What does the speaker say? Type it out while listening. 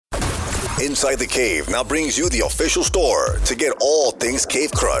Inside the Cave now brings you the official store to get all things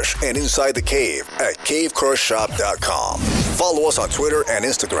Cave Crush and Inside the Cave at cavecrushshop.com. Follow us on Twitter and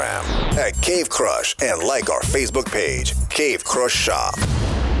Instagram at Cave Crush and like our Facebook page, Cave Crush Shop.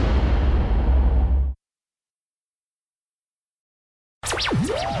 It's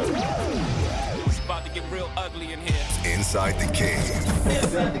about to get real ugly in here. Inside the Cave.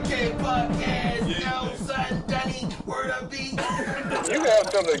 Inside the Cave podcast. Outside Danny, word of beat. You have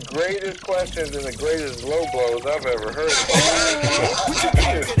some of the greatest questions and the greatest low blows I've ever heard.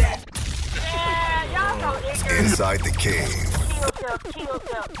 Inside the Cave. Inside the Cave.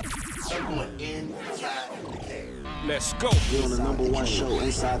 Let's go. You're on the number one show,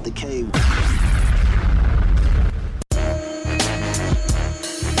 Inside the Cave.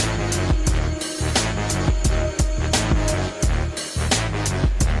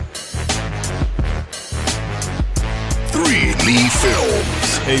 Lee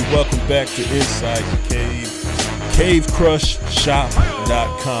Films. Hey, welcome back to Inside the Cave.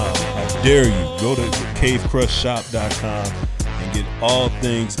 CaveCrushShop.com. I dare you, go to CaveCrushShop.com and get all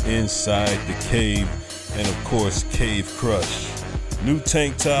things inside the cave, and of course, Cave Crush. New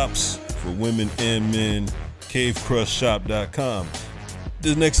tank tops for women and men. CaveCrushShop.com.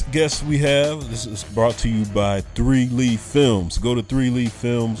 The next guest we have, this is brought to you by 3 Lee Films. Go to 3 Lee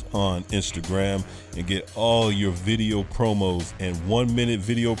Films on Instagram and get all your video promos and 1-minute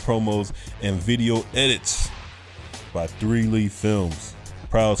video promos and video edits by 3 Lee Films,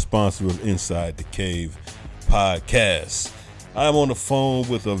 proud sponsor of Inside the Cave podcast. I'm on the phone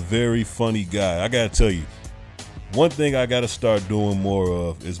with a very funny guy. I gotta tell you, one thing I gotta start doing more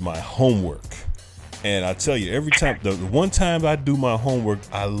of is my homework. And I tell you, every time, the one time I do my homework,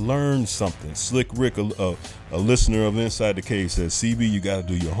 I learn something. Slick Rick, a listener of Inside the Cave, says, CB, you got to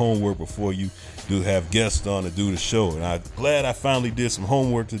do your homework before you do have guests on to do the show. And I'm glad I finally did some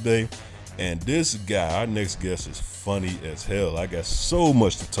homework today. And this guy, our next guest, is funny as hell. I got so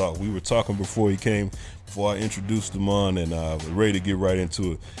much to talk. We were talking before he came, before I introduced him on, and we're ready to get right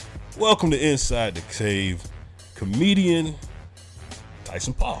into it. Welcome to Inside the Cave, comedian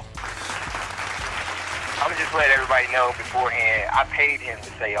Tyson Paul. I'm gonna just let everybody know beforehand, I paid him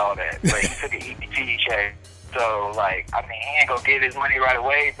to say all that. But he took an EBT check. So, like, I mean, he ain't gonna get his money right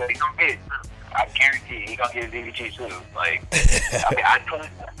away, but he gonna get it too. I guarantee he gonna get his EBT too. Like, I mean, I told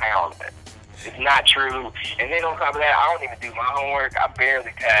him to say all that. It's not true. And then on top of that, I don't even do my homework. I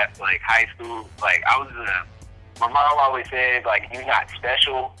barely passed, like, high school. Like, my mom always said, like, you're not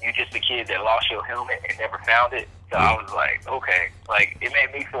special. You're just a kid that lost your helmet and never found it. So I was like, okay. Like, it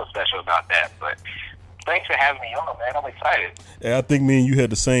made me feel special about that. But thanks for having me on, man. I'm excited. Yeah, I think me and you had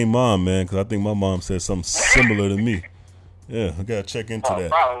the same mom, man, because I think my mom said something similar to me. Yeah, I got to check into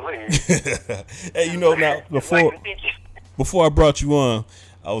that. Probably. Hey, you know, now, before I brought you on,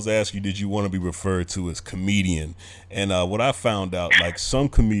 I was asking you, did you want to be referred to as comedian? And what I found out, like, some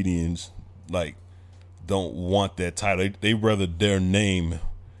comedians, like, don't want that title. They rather their name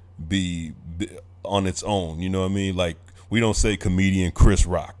be on its own, you know what I mean? Like, we don't say comedian Chris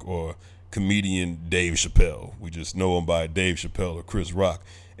Rock or comedian Dave Chappelle. We just know them by Dave Chappelle or Chris Rock.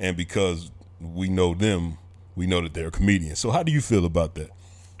 And because we know them, we know that they're a comedian. So how do you feel about that?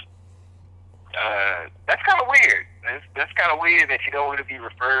 That's kind of weird. That's kind of weird that you don't want to be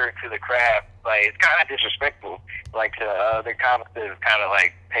referred to the craft. Like, it's kind of disrespectful, like, to other comics that have kind of,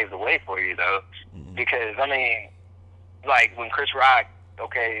 like, paved the way for you, though. Mm-hmm. Because, I mean, like, when Chris Rock,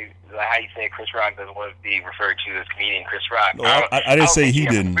 okay, like how you say Chris Rock doesn't want to be referred to as comedian Chris Rock. No, I didn't say he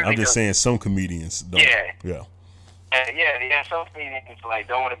didn't. Really I'm just saying some comedians don't. Yeah. Yeah. Yeah, some comedians like I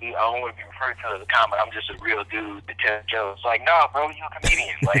don't want to be referred to as a comic. I'm just a real dude that tells jokes. Like, no, bro, you're a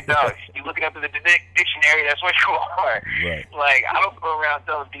comedian. Like, no, you look it up in the dictionary, that's what you are. Right. Like, I don't go around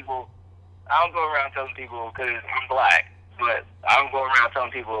telling people because I'm black. But I don't go around telling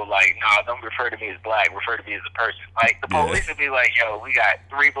people, like, nah, don't refer to me as black, refer to me as a person. Like, the police would be like, yo, we got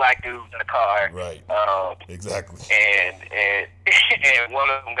 3 black dudes in the car. Right. Exactly. And one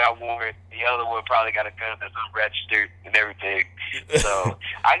of them got warrant. The other one probably got a gun that's unregistered and everything. So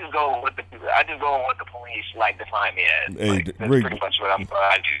I just go on what the police like to find me as. Hey, like, that's pretty much what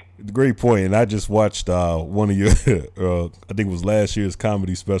I do. Great point. And I just watched one of your, I think it was last year's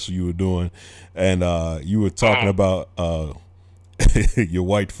comedy special you were doing, and you were talking about your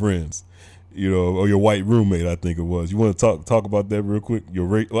white friends, you know, or your white roommate, I think it was. You want to talk about that real quick?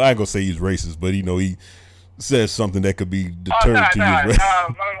 Well, I ain't gonna say he's racist, but you know, he says something that could be deterrent to you.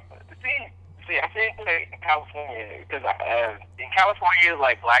 See, I think that in California, because in California,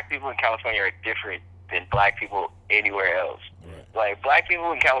 like, black people in California are different than black people anywhere else. Right. Like, black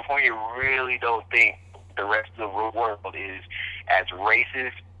people in California really don't think the rest of the world is as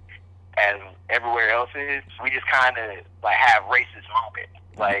racist as everywhere else is. We just kind of like have racist moments.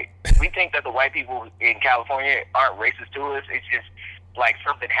 Like we think that the white people in California aren't racist to us. It's just like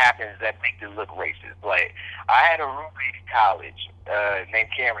something happens that makes it look racist. Like I had a roommate in college named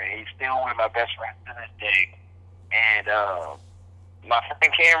Cameron. He's still one of my best friends to this day. And my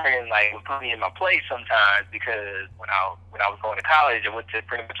friend Cameron like would put me in my place sometimes because when I was going to college, I went to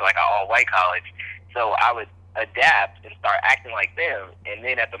pretty much like an all white college. So I would adapt and start acting like them. And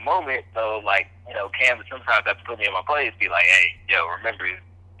then at the moment, though, like, you know, Cam would sometimes have to put me in my place, be like, hey, yo, remember,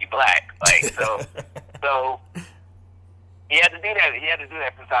 you black. Like, so he had to do that. He had to do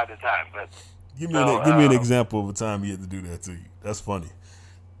that from time to time. But give me an example of a time he had to do that to you. That's funny.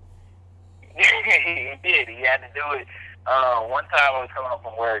 He did. He had to do it. One time I was coming home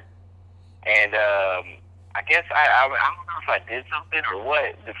from work, and I guess I don't know if I did something or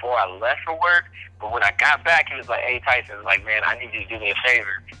what before I left for work, but when I got back, he was like, hey, Tyson, was like, man, I need you to do me a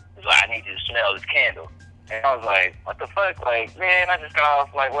favor. He was like, I need you to smell this candle. And I was like, what the fuck? Like, man, I just got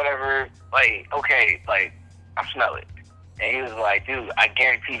off, like, whatever. Like, okay, like, I smell it. And he was like, dude, I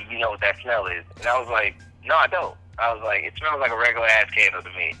guarantee you know what that smell is. And I was like, no, I don't. I was like, it smells like a regular ass candle to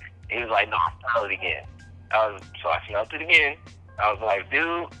me. And he was like, no, I'll smell it again. So I smelled it again. I was like,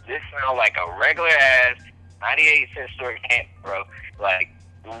 dude, this smells like a regular ass 98-cent store candle, bro. Like,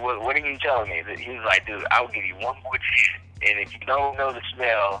 what are you telling me? He was like, dude, I will give you one more chance. And if you don't know the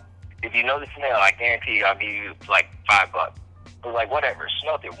smell, I guarantee you I'll give you like $5. I was like, whatever.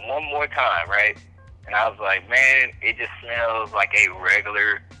 Smelled it one more time, right? And I was like, man, it just smells like a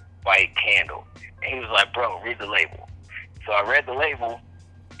regular white candle. And he was like, bro, read the label. So I read the label,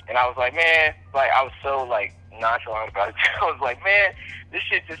 and I was like, man, like, I was so, like, nonchalant about it. I was like, man, this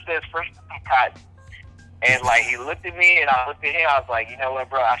shit just says freshly picked cotton. And, like, he looked at me, and I looked at him. I was like, you know what,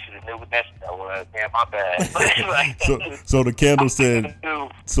 bro, I should have knew what that smell was. Man, my bad. Like, so the candle said,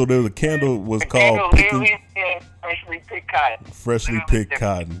 so the candle was called freshly picked cotton. Freshly picked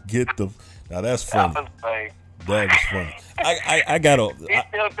cotton. Now that's funny. That is funny. I gotta. It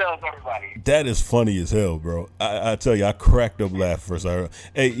still tells everybody. That is funny as hell, bro. I tell you, I cracked up laughing first.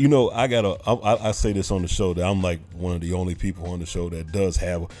 Hey, you know, I say this on the show that I'm like one of the only people on the show that does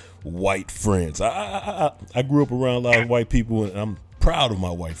have white friends. I grew up around a lot of white people, and I'm proud of my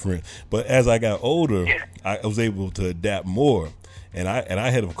white friends. But as I got older, I was able to adapt more. And I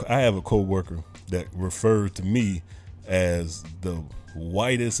have a coworker that referred to me as the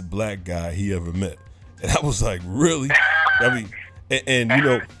whitest black guy he ever met. And I was like, really? I mean, and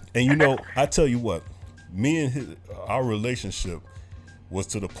you know, I tell you what, me and our relationship was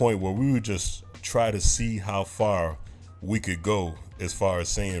to the point where we would just try to see how far we could go as far as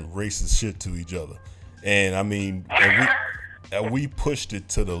saying racist shit to each other. And I mean, and we pushed it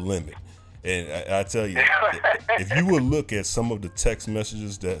to the limit. And I tell you, if you would look at some of the text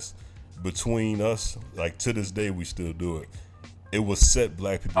messages that's between us, like to this day, we still do it. It will set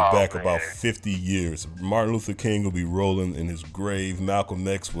black people back about 50 years. Martin Luther King will be rolling in his grave. Malcolm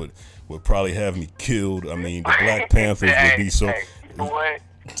X would probably have me killed. I mean, the Black Panthers would be so. Hey, you know what?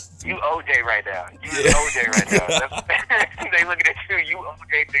 You OJ right now. You OJ right now. They looking at you. You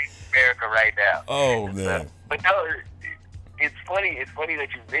OJ America right now. Oh man. But no, it's funny. It's funny that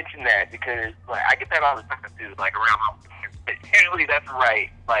you mentioned that because like I get that all the time too. Like around my, usually that's right.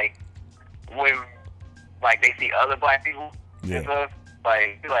 Like when like they see other black people. Yeah. And stuff,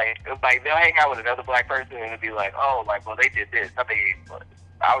 like they'll hang out with another black person and it'll be like, oh, like, well, they did this. I mean,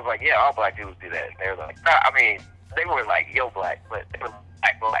 I was like, yeah, all black dudes do that. And they were like, nah, I mean, they were like, yo, black, but they were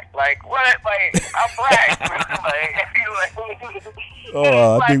black. Like, what? Like, I'm black.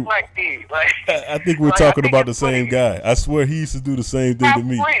 I think we're talking about the same guy. I swear he used to do the same thing to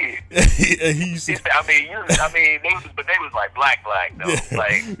me. He used to. But they was like black though.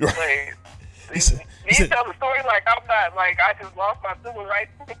 Like you tell the story like I'm not like I just lost my civil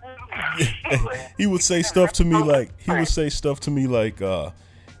rights. He would say stuff to me like,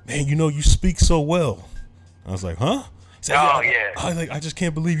 man, you know, you speak so well. I was like, huh? He said, I just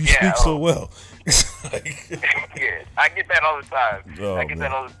can't believe you speak so well. Yeah, I get that all the time.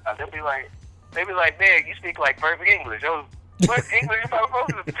 That all the time. They'll be like, man, you speak like perfect English. What English am I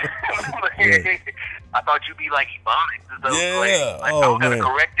supposed to? I thought you'd be like Ebonics. Yeah. I'm gonna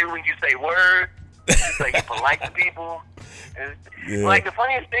correct you when you say words. Just like you polite to people. Like the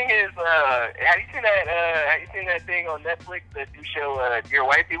funniest thing is, have you seen that thing on Netflix that you show Dear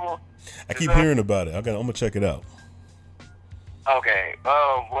White People? I keep hearing about it. I'm gonna check it out. Okay.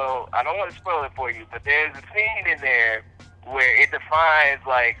 Well, I don't want to spoil it for you, but there's a scene in there where it defines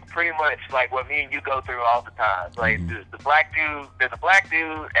like pretty much like what me and you go through all the time. Like the black dude, there's a black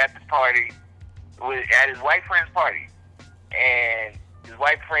dude at this party at his white friend's party, and his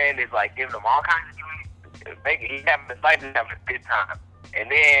white friend is like giving him all kinds of drinks. He's having a good time. And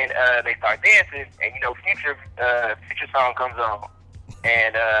then they start dancing, and Future song comes on,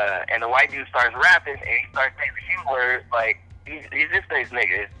 and the white dude starts rapping, and he starts saying the few words like he's just this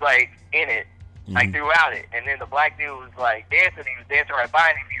nigga. It's like in it, like throughout it. And then the black dude was like dancing. He was dancing right by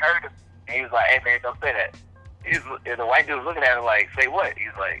him. He heard him, and he was like, "Hey man, don't say that." And the white dude was looking at him like, "Say what?"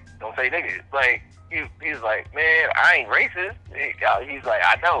 He's like, "Don't say nigga." It's like he's like, "Man, I ain't racist." He's like,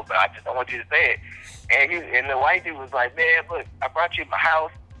 "I know, but I just don't want you to say it." And the white dude was like, "Man, look, I brought you to my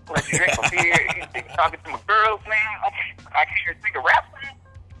house, let you drink some beer. You talking to my girls, man. I can hear a rap,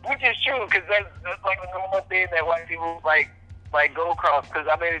 which is true, because that's like the number one thing that white people like go across. Because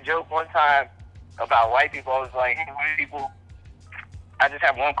I made a joke one time about white people. I was like, hey, white people, I just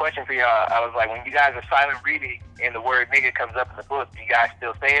have one question for y'all. I was like, when you guys are silent reading and the word nigga comes up in the book, do you guys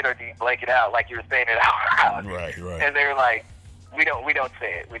still say it, or do you blank it out like you were saying it out loud?" Right. And they were like, We don't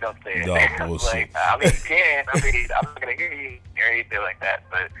say it. We don't say it. Dog bullshit. I mean, you can. I mean, I'm not gonna hear you or anything like that.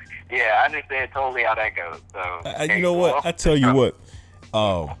 But yeah, I understand totally how that goes. So you know what? I tell you what.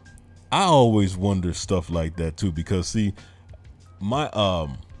 I always wonder stuff like that too, because see, my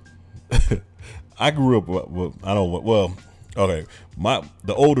I grew up.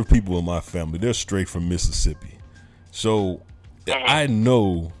 The older people in my family, they're straight from Mississippi, so I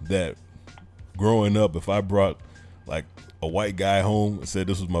know that growing up, if I brought like a white guy home and said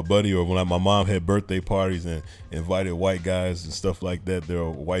this was my buddy, or when my mom had birthday parties and invited white guys and stuff like that, there are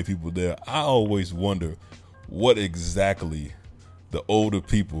white people there, I always wonder what exactly the older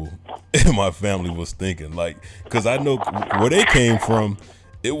people in my family was thinking. Like, because I know where they came from,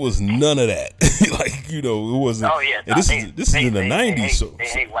 it was none of that. Like, it wasn't. Oh yeah, this is in the 90s. So they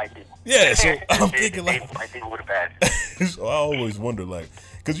hate white people. Yeah, so I'm thinking like white people would have bad. So I always wonder, like,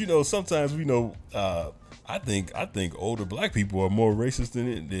 because sometimes I think older black people are more racist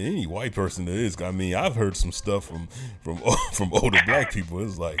than any white person there is. I mean, I've heard some stuff from older black people.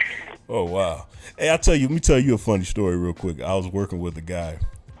 It's like, oh wow. Hey, let me tell you a funny story real quick. I was working with a guy,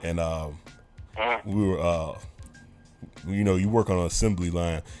 and we were, you work on an assembly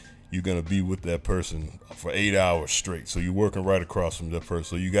line. You're gonna be with that person for 8 hours straight. So you're working right across from that person.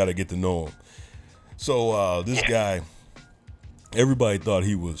 So you got to get to know him. So this guy, everybody thought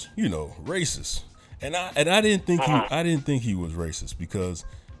he was, racist. And I didn't think he was racist, because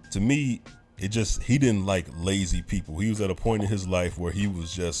to me he didn't like lazy people. He was at a point in his life where he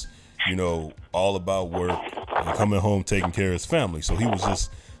was just all about work and coming home taking care of his family. So he was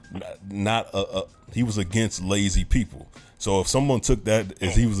just he was against lazy people. So if someone took that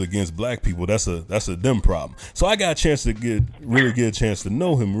as he was against black people, that's a them problem. So I got a chance to get a chance to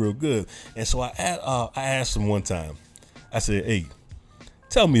know him real good. And so I asked him one time. I said, "Hey,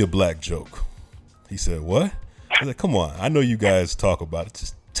 tell me a black joke." He said, "What?" I said, "Come on, I know you guys talk about it.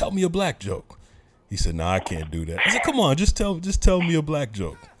 Just tell me a black joke." He said, "No, I can't do that." I said, "Come on, just tell me a black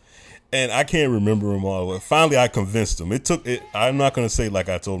joke." And I can't remember him all the way. Finally, I convinced him. I'm not going to say like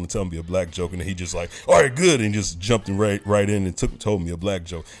I told him to tell me a black joke, and then he just like, "All right, good," and just jumped right in and told me a black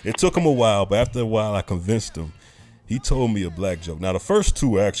joke. It took him a while, but after a while, I convinced him. He told me a black joke. Now, the first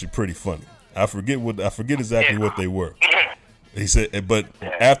two were actually pretty funny. I forget exactly what they were. He said, but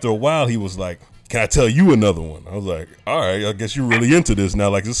after a while, he was like, "Can I tell you another one?" I was like, "All right, I guess you're really into this now.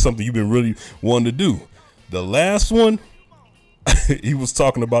 Like, this is something you've been really wanting to do." The last one, he was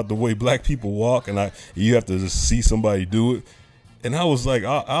talking about the way black people walk, and you have to just see somebody do it. And I was like,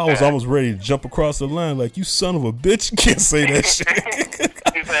 I was almost ready to jump across the line. Like, you son of a bitch, you can't say that shit.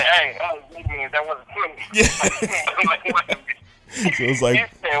 He said, "Hey, that wasn't funny." Yeah. So it's like, he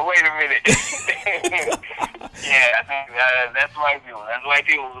said, "Wait a minute." Yeah, I think that's white people. That's white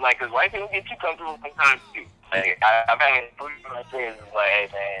people. Like, because white people get too comfortable sometimes too. Like, I've had three of my friends is like, "Hey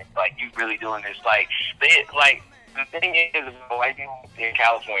man, like, you really doing this?" Like, the thing is about white people in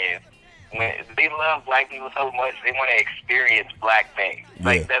California, when they love black people so much, they want to experience black things.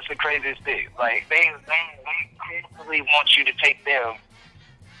 Like, that's the craziest thing. Like, they constantly want you to take them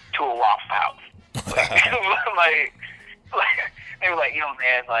to a Waffle House. Like, they were like, "Yo,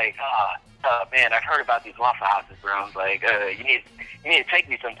 man, like, man, I've heard about these Waffle Houses, bro. I was like, you need to take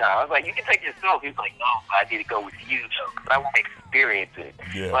me sometime." I was like, "You can take yourself." He was like, "No, I need to go with you, though, because I want to experience it."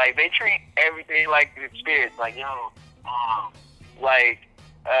 Yeah. Like, they treat everything like an experience. Like, I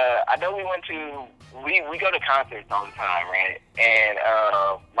know we go to concerts all the time, right? And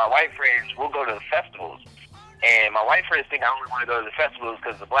my white friends will go to the festivals, and my white friends think I only want to go to the festivals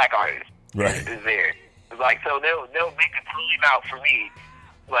because the black artist is there. It's like, so they'll make a time out for me.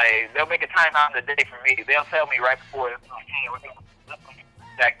 Like, they'll make a time out in the day for me. They'll tell me right before, like, "Hey, we're going to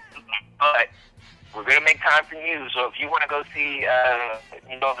but we're gonna make time for you. So if you want to go see,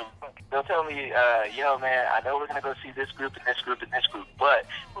 they'll tell me, yo, man, I know we're gonna go see this group and this group and this group, but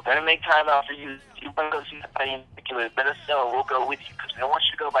we're gonna make time out for you. If you want to go see somebody in particular, let us know. We'll go with you because we don't want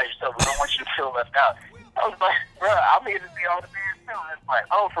you to go by yourself. We don't want you to feel left out. I was like, bro, I'm here to see all the bands too. And it's like,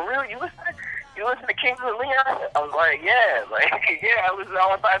 oh, for real? You listen to Kings of Leon? I was like, yeah, I listen to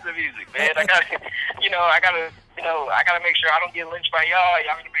all types of music, man. I gotta make sure I don't get lynched by y'all.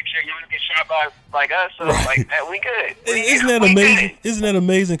 Y'all gotta make sure y'all don't get shot by like us. So like that, we good. Isn't that amazing? Isn't that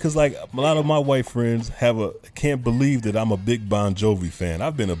amazing? Because like a lot of my white friends can't believe that I'm a big Bon Jovi fan.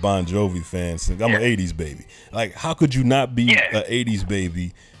 I've been a Bon Jovi fan since I'm an '80s baby. Like, how could you not be an '80s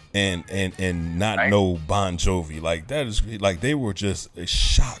baby and not know Bon Jovi? Like, that is like, they were just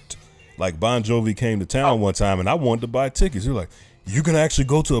shocked. Like, Bon Jovi came to town one time and I wanted to buy tickets. They're like, you can actually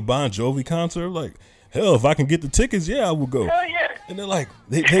go to a Bon Jovi concert? Like, hell, if I can get the tickets, yeah, I will go. Hell yeah. And they're like,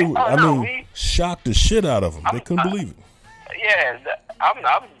 they shocked the shit out of them. They couldn't believe it. Yeah,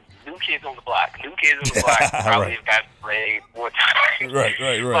 I'm New Kids on the Block. New Kids on the Block probably have got played 4 times. Right.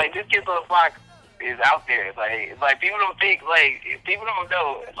 Like, New Kids on the Block is out there. Like people don't think, like, people don't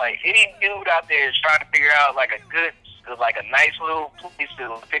know. Like, any dude out there is trying to figure out like a nice little place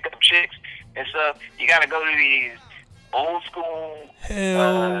to pick up chicks and stuff. You got to go to these old school.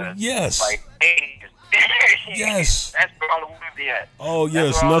 Hell yes. Like 80s. Yes. That's where all the women be at. Oh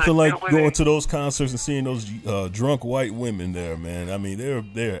yes, nothing like going to those concerts and seeing those drunk white women there, man. I mean,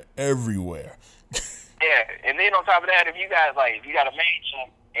 they're everywhere. Yeah, and then on top of that, if you got a main chick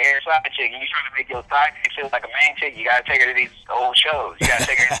and your side chick, and you're trying to make your side chick feel like a main chick, you gotta take her to these old shows. You gotta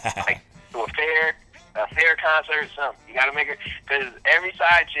take her like to a fair concert or something. You gotta make her, because every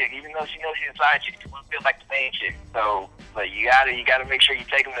side chick, even though she knows she's a side chick, she won't feel like the main chick. So, but you gotta make sure you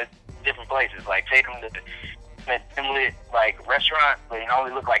take them to different places. Like, take them to the lit like restaurant, but it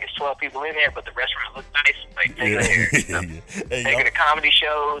only look like it's 12 people in there, but the restaurant looks nice. Like, take her there. Take her to comedy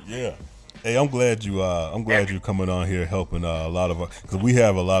shows. Yeah. Hey, I'm glad you're coming on here helping a lot of, because we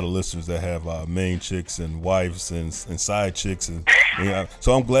have a lot of listeners that have main chicks and wives and side chicks, and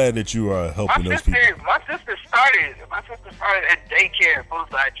so I'm glad that you are helping those people. My sister started at daycare for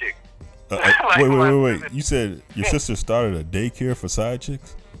side chicks. Wait. You said your sister started a daycare for side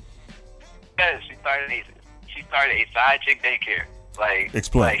chicks? Yeah, she started a side chick daycare. Like,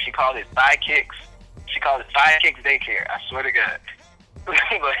 explain. Like, she called it sidekicks. She called it sidekicks daycare. I swear to God.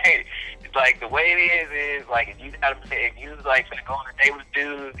 Like, the way it is like, if you like gonna go on a date with a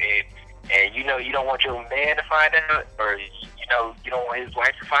dude and you don't want your man to find out, or you don't want his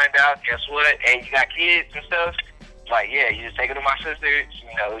wife to find out, guess what? And you got kids and stuff. Like, yeah, you just take her to my sister.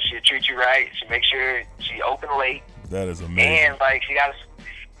 She'll treat you right. She make sure she open late. That is amazing. And like, she got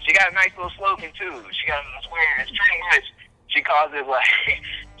a nice little slogan too. She got, I swear, it's pretty much, she calls it like,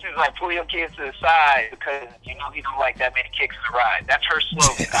 she's like, pull your kids to the side because he don't like that many kicks in the ride. That's her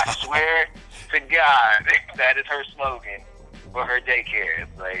slogan. I swear to God, that is her slogan for her daycare.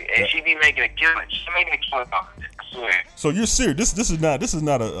 It's like, and she be making a killing. She's making a killing on it. I swear. So you're serious? This is not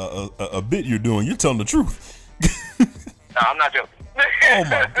a bit you're doing. You're telling the truth. No, I'm not joking. Oh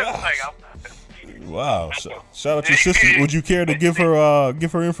my gosh. Wow. Shout out to your sister. Would you care to give her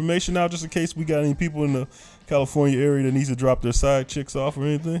information out just in case we got any people in the California area that needs to drop their side chicks off or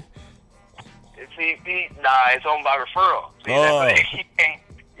anything? It's on by referral.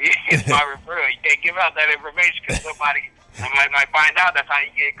 It's by referral. You can't give out that information because somebody might find out. That's how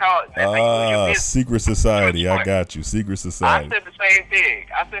you get caught. Secret society. I got you. Secret society. I said the same thing.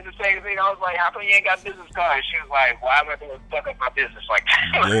 I was like, how come you ain't got a business card? She was like, why am I going to fuck up my business like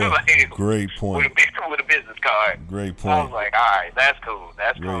that? Yeah, like, great point. With a business card. Great point. I was like, all right, that's cool.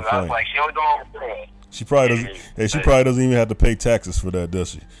 That's cool. I was like, she only going for free. She probably doesn't. Hey, she probably doesn't even have to pay taxes for that,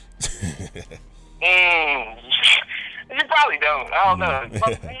 does she? You probably don't. I don't know.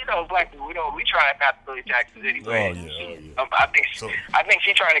 Black people, we try not to pay taxes anyway. Oh yeah. I think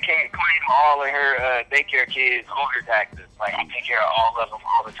she's trying to claim all of her daycare kids on her taxes. Like, I take care of all of them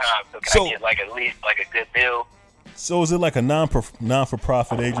all the time. So can I get like at least like a good bill? So is it like a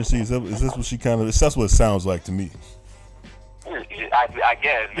non-for-profit agency? Is this what she kind of? That's what it sounds like to me. I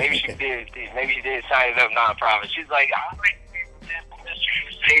guess maybe she did. Maybe she did sign it up nonprofit. She's like, I like to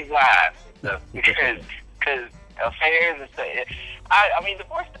save lives because affairs and stuff. I mean,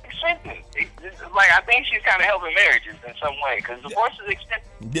 divorce is expensive. Like, I think she's kind of helping marriages in some way because divorce is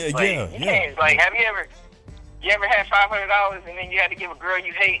expensive. Yeah. Like, have you ever had $500 and then you had to give a girl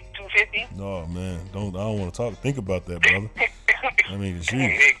you hate $250? No, man, I don't want to think about that, brother. I mean, it's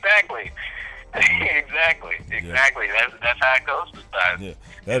huge. Exactly. Exactly. That's how it goes sometimes. Yeah,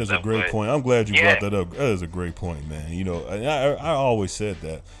 that is a great point. I'm glad you brought that up. That is a great point, man. I always said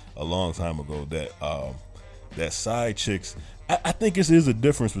that. a long time ago that side chicks, I think it is a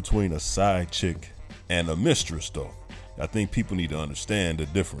difference between a side chick and a mistress, though. I think people need to understand the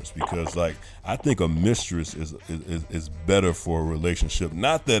difference, because like I think a mistress is better for a relationship.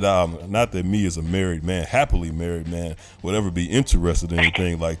 Not that me as a married man, happily married man, would ever be interested in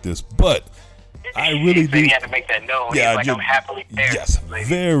anything like this, but I really do. You have to make that known. Yeah, I'm happily married. Yes, lady.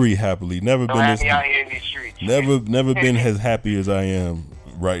 Very happily. Never been out here in these streets. Never been as happy as I am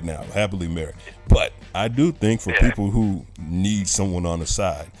right now, happily married. But I do think for people who need someone on the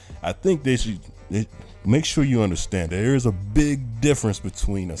side, I think they should make sure you understand there is a big difference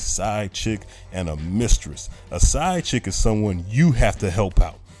between a side chick and a mistress. A side chick is someone you have to help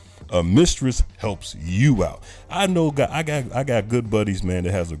out. A mistress helps you out. I know I got good buddies, man,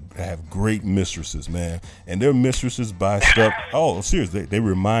 that have great mistresses, man, and their mistresses buy stuff. Oh, seriously, they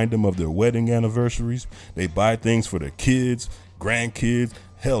remind them of their wedding anniversaries. They buy things for their kids, grandkids.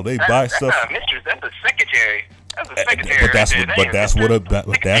 Hell, they buy stuff. That's not a mistress. That's a secretary. That's a secretary.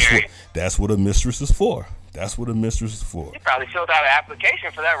 That's what a mistress is for. That's what a mistress is for. You probably filled out an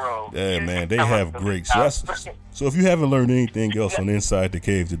application for that role. Yeah, man, they have great. So if you haven't learned anything else on Inside the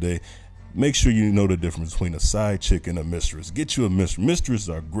Cave today, make sure you know the difference between a side chick and a mistress. Get you a mistress. Mistresses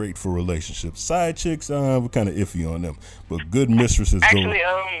are great for relationships. Side chicks, we're kind of iffy on them, but good mistresses. Actually,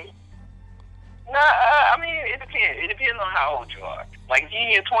 I mean, it depends. It depends on how old you are. Like, if you're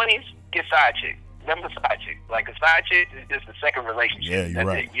in your 20s, get side chick. Remember side chick. Like, a side chick is just a second relationship. Yeah, you're That's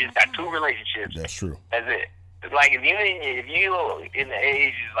right. it. You just got two relationships. That's true. That's it. It's like, if you in the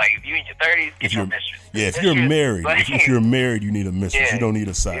age, like, if you in your 30s, get your mistress. Yeah, if you're married, if you're married, you need a mistress. Yeah, you don't need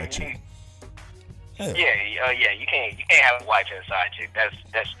a side chick. Yeah, you can't have a wife and a side chick. That's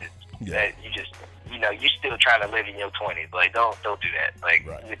that you're still trying to live in your 20s. Like, don't do that. Like,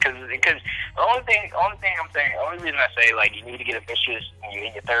 because the only reason I say like you need to get a mistress when you're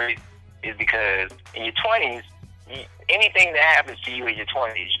in your 30s is because in your 20s, anything that happens to you in your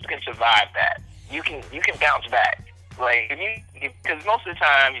 20s, you can survive that. You can bounce back. Like, because most of the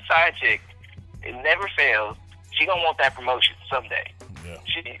time, your side chick, it never fails. She gonna want that promotion someday. Yeah.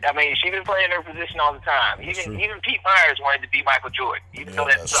 She been playing her position all the time. Even Pete Myers wanted to be Michael Jordan, even though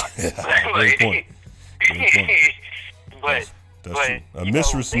that sucks. Great point. But a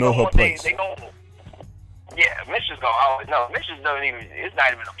mistress know her place. Mistress gonna always know. Mistress don't even. It's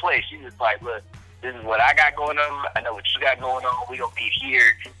not even a place. She's just like, look, this is what I got going on. I know what you got going on. We gonna be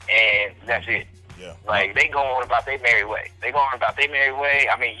here, and that's it. Yeah. Like, they go on about their merry way.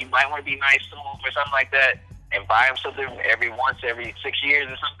 I mean, you might want to be nice to them or something like that, and buy them something every 6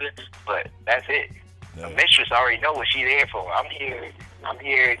 years or something. But that's it. Yeah. The mistress already know what she's there for. I'm here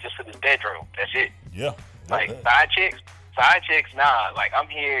just for this bedroom. That's it. Yeah. Like, side chicks, nah. Like, I'm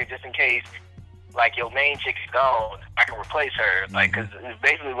here just in case, like, your main chick is gone, I can replace her. Like, because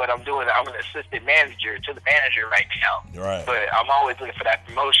basically what I'm doing, I'm an assistant manager to the manager right now. Right. But I'm always looking for that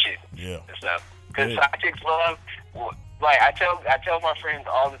promotion and stuff. Because side chicks love, like, I tell my friends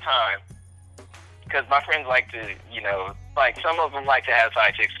all the time, because my friends like to, like, some of them like to have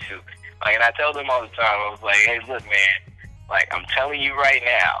side chicks too. Like, and I tell them all the time, I was like, hey, look, man, like, I'm telling you right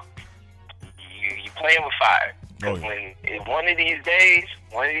now, you playing with fire. Because when one of these days,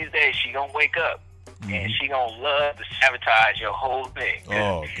 she gonna wake up and she gonna love to sabotage your whole thing.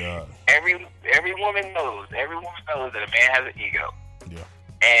 Oh God! Every woman knows that a man has an ego. Yeah.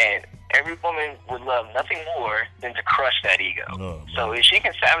 And every woman would love nothing more than to crush that ego. So if she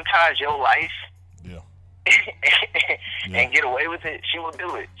can sabotage your life, and get away with it, she will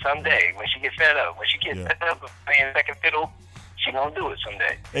do it someday when she gets fed up. When she gets fed up of playing second fiddle, she gonna do it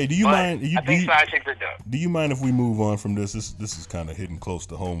someday. Hey, do you mind? I think side chicks are dumb. Do you mind if we move on from this? This is kind of hitting close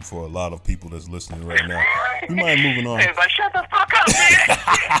to home for a lot of people that's listening right now. You mind moving on? Hey, but shut the fuck up, man.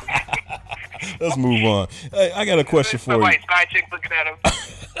 Let's move on. Hey, I got a question for you. Side chicks looking at him.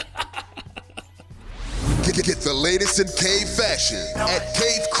 Get the latest in cave fashion at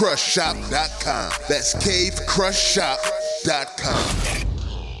cavecrushshop.com. That's cavecrushshop.com.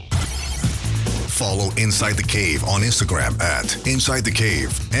 Follow Inside the Cave on Instagram at Inside the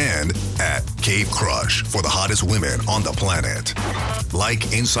Cave and at Cave Crush for the hottest women on the planet.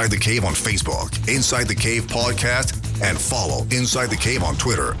 Like Inside the Cave on Facebook, Inside the Cave Podcast, and follow Inside the Cave on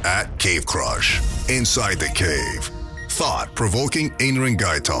Twitter at Cave Crush. Inside the Cave. Thought-provoking in-ring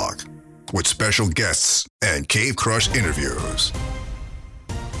guy talk with special guests and Cave Crush interviews.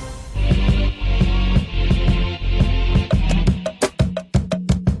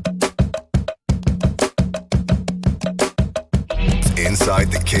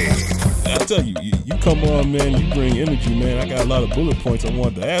 Inside the Cave. I tell you, you come on, man, you bring energy, man. I got a lot of bullet points I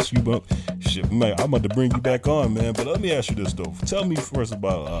wanted to ask you, but Shit, I'm about to bring you back on, man. But let me ask you this though. Tell me first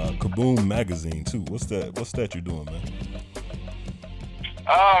about Kaboom Magazine too. What's that you're doing, man?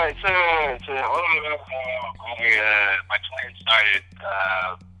 Oh, it's a my twin started,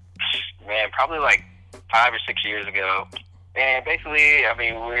 man, probably like 5 or 6 years ago. And basically, I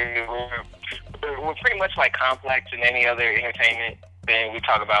mean, we're pretty much like Complex and any other entertainment thing. We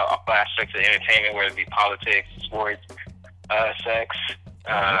talk about all aspects of entertainment, whether it be politics, sports, sex.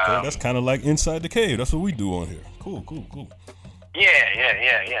 Okay, that's kind of like Inside the Cave. That's what we do on here. Cool.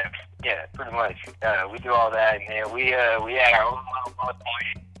 Yeah, pretty much. We do all that, and then we had our own little bullet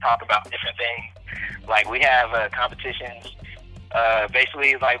point, talk about different things. Like we have competitions.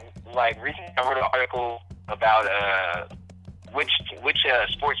 Basically, like recently I wrote an article about which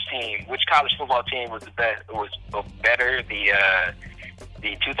sports team, which college football team was the best, was better, the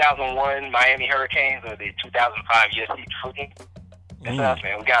 2001 Miami Hurricanes or the 2005 USC Trojans. And stuff,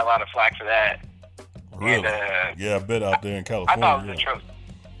 man. We got a lot of flack for that. Really? And, yeah, I bet out there in California. I thought it was the Trojans.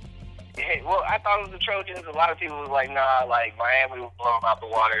 Well, I thought it was the Trojans. A lot of people was like, nah, like Miami would blow them out the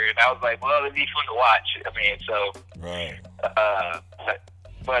water. And I was like, well, it'd be fun to watch. I mean, so. Right.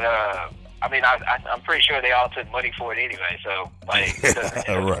 But I mean, I'm pretty sure they all took money for it anyway. So, like, it doesn't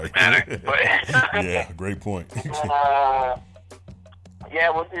matter. But, yeah, great point. yeah,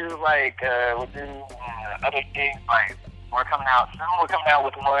 we'll do other things like. We're coming out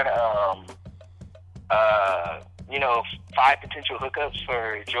with one, 5 potential hookups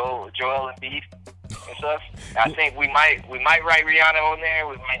for Joel Embiid and stuff. I think we might write Rihanna on there.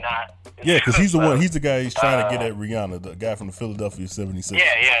 We might not. Yeah, because he's the one. He's the guy. He's trying to get at Rihanna, the guy from the Philadelphia 76ers.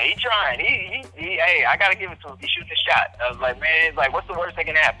 Yeah, he's trying. Hey, I gotta give it to him. He's shooting a shot. I was like, man, like, what's the worst that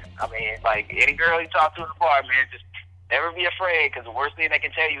can happen? I mean, like, any girl you talk to in the bar, man, just never be afraid, because the worst thing they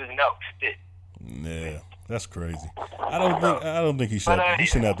can tell you is no. That's it. Yeah. That's crazy. I don't think he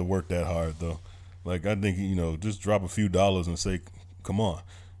shouldn't have to work that hard though. Like I think just drop a few dollars and say, come on.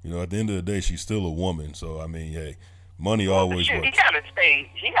 At the end of the day, she's still a woman. So I mean, hey, money always works. He gotta stay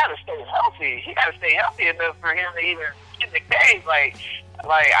healthy. He gotta stay healthy enough for him to even get in the case. Like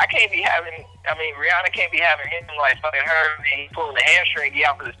I can't be having. I mean, Rihanna can't be having him like fucking her and he pulling the hamstring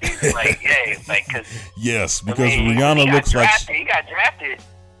out for the season. Like, yeah, like because yes, because Rihanna looks like he got drafted.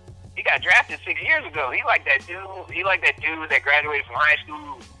 He got drafted 6 years ago. He like that dude that graduated from high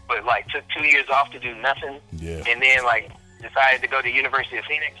school, but like took 2 years off to do nothing. Yeah. And then like decided to go to University of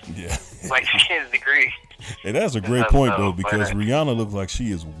Phoenix. Yeah. Like to get his degree. And that's a great point though, because Rihanna looks like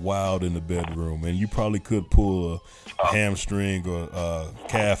she is wild in the bedroom, and you probably could pull a hamstring or a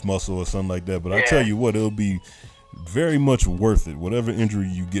calf muscle or something like that. But I tell you what, it'll be very much worth it. Whatever injury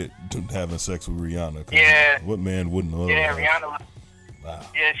you get to having sex with Rihanna. Yeah. What man wouldn't? Yeah, Rihanna. Wow.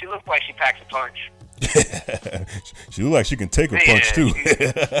 Yeah, she looks like she packs a punch. She looks like she can take a punch too.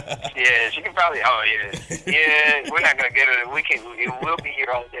 Yeah, she can probably. Oh yeah. We're not gonna get her. We'll be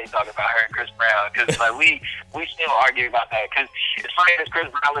here all day talking about her and Chris Brown because like we still argue about that because it's funny because Chris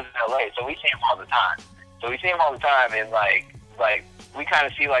Brown lives in LA, so we see him all the time. And like we kind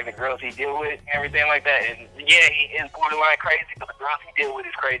of see like the girls he deal with and everything like that. And yeah, he is borderline crazy, but the girls he deal with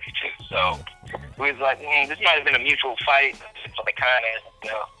is crazy too. So we was like, this might have been a mutual fight. So they kind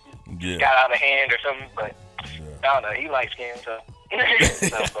of, got out of hand or something. But I don't know. He likes skin, so.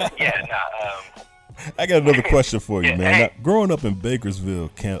 I got another question for you, man. Now, growing up in Bakersville,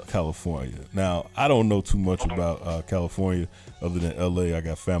 California. Now, I don't know too much about California other than LA. I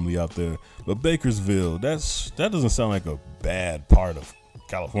got family out there. But Bakersville, that doesn't sound like a bad part of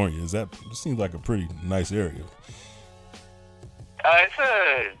California. It seems like a pretty nice area. It's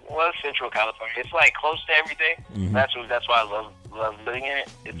Central California. It's like close to everything. Mm-hmm. That's why I love living in it.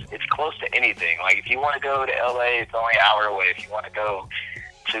 It's close to anything. Like if you want to go to LA, it's only an hour away. If you want to go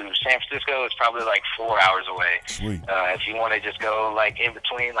to San Francisco, it's probably like 4 hours away. Sweet. If you want to just go like in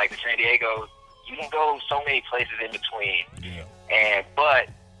between, like to San Diego, you can go so many places in between. Yeah. But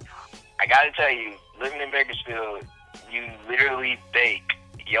I gotta tell you, living in Bakersfield, you literally bake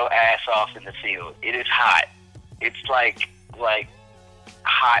your ass off in the field. It is hot. It's like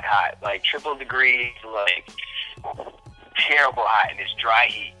hot, like triple degrees, like terrible hot, and it's dry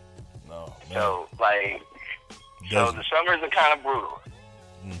heat. No, man. So the summers are kind of brutal.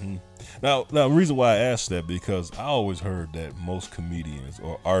 Mm-hmm. Now, the reason why I asked that because I always heard that most comedians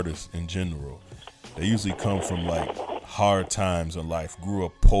or artists in general, they usually come from like hard times in life, grew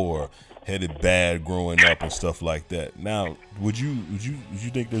up poor, had it bad growing up and stuff like that. Now, would you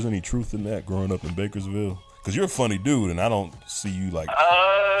think there's any truth in that growing up in Bakersville? Because you're a funny dude, and I don't see you like.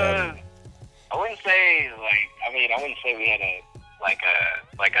 I wouldn't say we had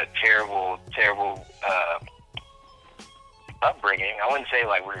a terrible upbringing. I wouldn't say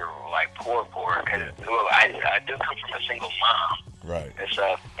like we were like poor, because I do come from a single mom, right, and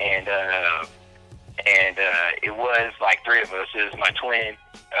stuff, and it was like three of us. It was my twin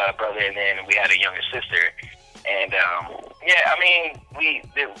brother, and then we had a younger sister. And I mean, we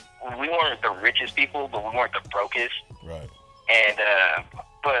weren't the richest people, but we weren't the brokest. Right. And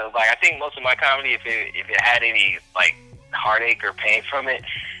but like I think most of my comedy, if it had any like heartache or pain from it,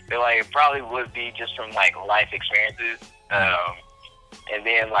 it probably would be just from like life experiences. And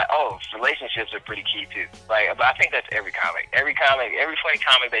then like, relationships are pretty key too. Like, but I think that's every funny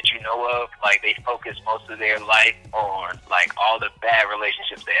comic that you know of, like they focus most of their life on like all the bad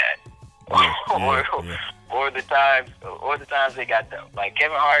relationships they had, or the times they got them. Like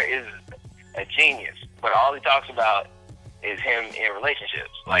Kevin Hart is a genius, but all he talks about is him in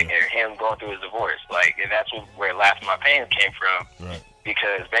relationships, like him going through his divorce, like, and that's where Laugh at My Pain came from. Right.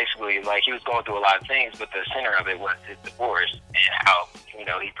 Because basically, like, he was going through a lot of things, but the center of it was his divorce and how, he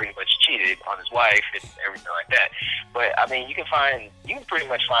pretty much cheated on his wife and everything like that. But, I mean, you can pretty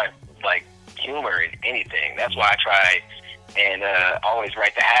much find, like, humor in anything. That's why I try and always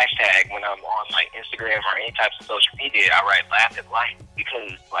write the hashtag when I'm on, like, Instagram or any types of social media. I write Laugh at Life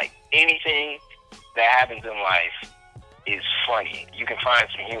because, like, anything that happens in life is funny. You can find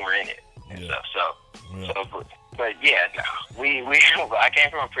some humor in it and stuff. But yeah, no, I came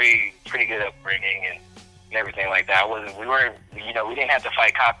from a pretty good upbringing and everything like that. We didn't have to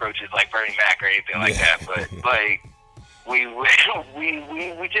fight cockroaches like Bernie Mac or anything like that. But like, we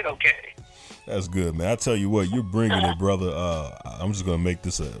did okay. That's good, man. I tell you what, you're bringing it, brother. I'm just gonna make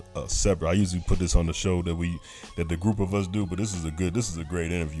this a separate. I usually put this on the show that the group of us do, but this is a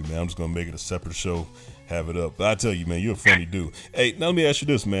great interview, man. I'm just gonna make it a separate show, have it up. But I tell you, man, you're a funny dude. Hey, now let me ask you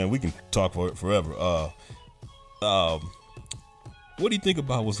this, man. We can talk for it forever. What do you think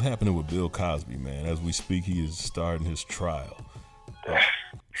about what's happening with Bill Cosby, man? As we speak, he is starting his trial. Bill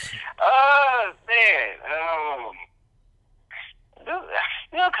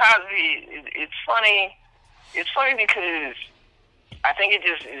Cosby, it's funny. It's funny because I think it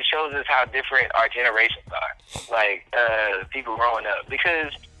shows us how different our generations are. Like, people growing up.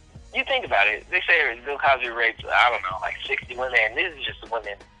 Because you think about it, they say Bill Cosby raped, I don't know, like 60 women, and this is just the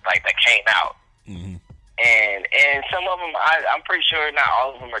women, like, that came out. Mm-hmm. And some of them, I'm pretty sure not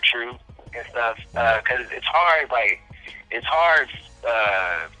all of them are true and stuff, because it's hard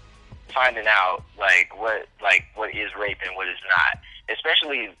finding out what is rape and what is not,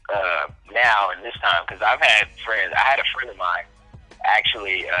 especially now in this time. Because I had a friend of mine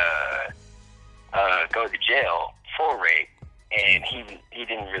actually go to jail for rape, and he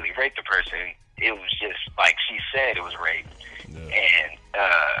didn't really rape the person. It was just like she said it was rape, and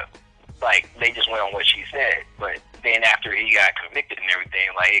like they just went on what she said. But then after he got convicted and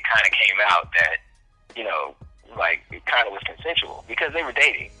everything, like it kind of came out that like it kind of was consensual because they were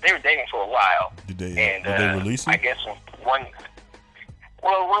dating. They were dating for a while. Did they release him? I guess one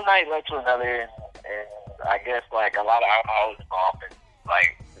night led to another, and I guess like a lot of alcohol was involved. And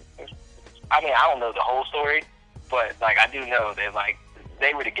like, I mean, I don't know the whole story, but like I do know that like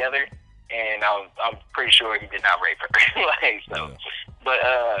they were together, and I'm pretty sure he did not rape her. Like so. Yeah. But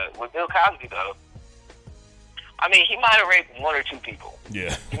with Bill Cosby though, I mean, he might have raped one or two people.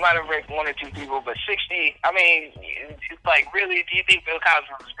 Yeah. He might have raped one or two people, but 60, I mean, it's like, really, do you think Bill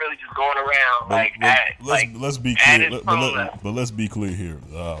Cosby was really just going around let's be clear. But let's be clear here.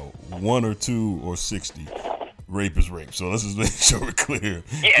 1 or 2 or 60, rape is rape. So let's just make sure we're clear.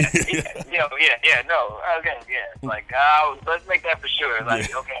 Like, let's make that for sure.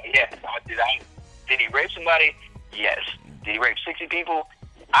 Like, okay, yeah. Did he rape somebody? Yes. Did he rape 60 people?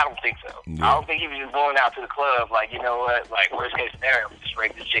 I don't think so. Yeah. I don't think he was just going out to the club like, you know what, like worst case scenario, just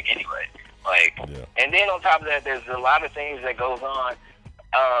rape this chick anyway. Like, and then on top of that, there's a lot of things that goes on.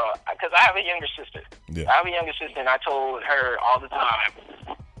 Because I have a younger sister. Yeah. I have a younger sister, and I told her all the time,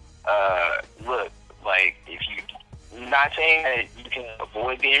 look, like if you, not saying that you can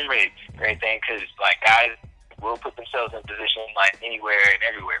avoid being raped or anything, because like guys will put themselves in position like anywhere and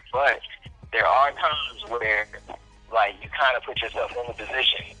everywhere, but there are times where like you kind of put yourself in a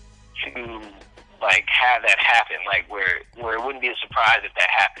position to like have that happen, like where it wouldn't be a surprise if that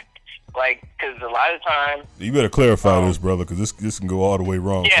happened. Like, because a lot of times you better clarify this, brother, because this can go all the way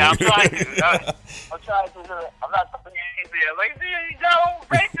wrong. Yeah, I'm trying to. I'm not talking anything. Like, no,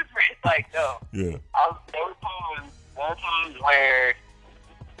 racist, like no. Yeah. There were times where,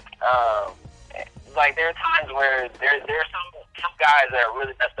 like there are times where there's some guys that are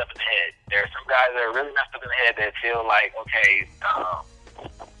really messed up in the head. There are some guys that are really messed up in the head that feel like, okay,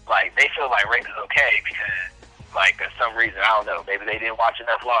 like they feel like rape is okay because, like, for some reason, I don't know, maybe they didn't watch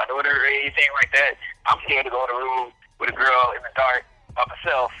enough Law and Order or anything like that. I'm scared to go in a room with a girl in the dark by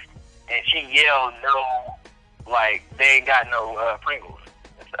myself and she yelled no, like they ain't got no Pringles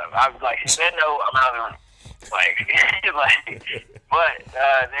and stuff. I was like, she said no, I'm out of the room. But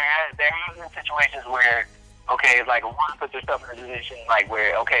there have been situations where, okay, like a woman puts herself in a position like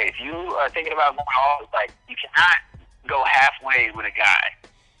where, okay, if you are thinking about going all, like you cannot go halfway with a guy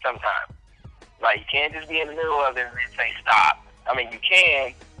sometimes. Like you can't just be in the middle of it and then say stop. I mean, you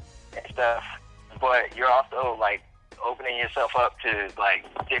can and stuff, but you're also like opening yourself up to like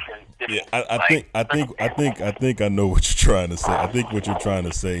different. Yeah, I think I know what you're trying to say. I think what you're trying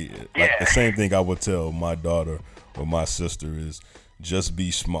to say, like the same thing I would tell my daughter or my sister is just be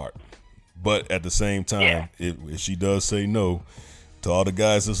smart. But at the same time, if she does say no, to all the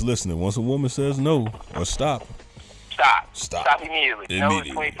guys that's listening, once a woman says no or stop immediately. No, it's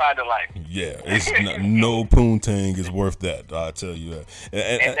 25 to life. Yeah, it's no poontang is worth that. I tell you that.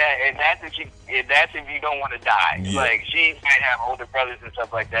 And that's if you don't want to die. Yeah. Like she might have older brothers and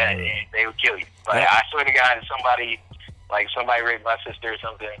stuff like that, and they would kill you. Like I swear to God, if somebody raped my sister or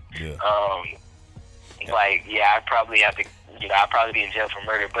something, I'd probably have to. I'd probably be in jail for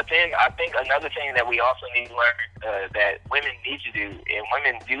murder. But then I think another thing that we also need to learn that women need to do, and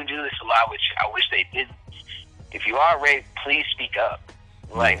women do this a lot, which I wish they didn't. If you are raped, please speak up.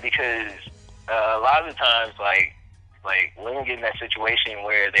 Like, because a lot of the times, like women get in that situation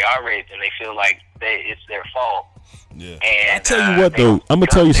where they are raped and they feel like it's their fault. Yeah. And I tell you what, though, I'm gonna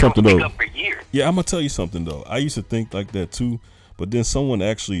tell you something though. Yeah, I'm gonna tell you something though. I used to think like that too, but then someone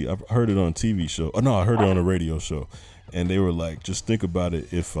actually, I heard it on a TV show. Oh no, I heard it on a radio show. And they were like, just think about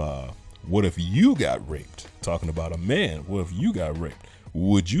it. If what if you got raped? Talking about a man. What if you got raped?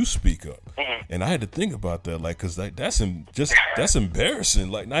 Would you speak up? Mm-hmm. And I had to think about that, like, cause like that's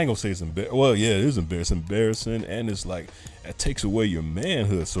embarrassing. Like, I ain't gonna say it's embarrassing. Well, yeah, it is embarrassing, and it's like it takes away your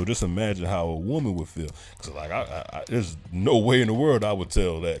manhood. So just imagine how a woman would feel. Cause like, I there's no way in the world I would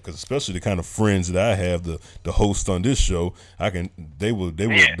tell that. Cause especially the kind of friends that I have, the host on this show, they would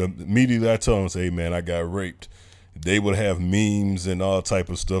immediately I tell them, say, hey man, I got raped. They would have memes and all type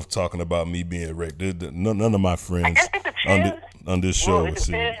of stuff talking about me being raped. None of my friends on this show would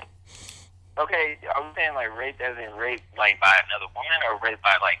see it. Okay, I'm saying like rape as in rape like by another woman or rape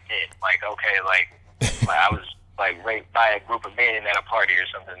by like men. Like okay, like I was like raped by a group of men at a party or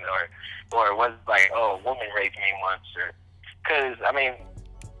something, or it was like a woman raped me once, or because I mean,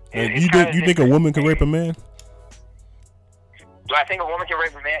 you think a woman can rape a man? Do I think a woman can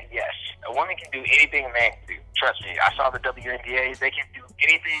rape a man? Yes. A woman can do anything a man can do. Trust me. I saw the WNBA. They can do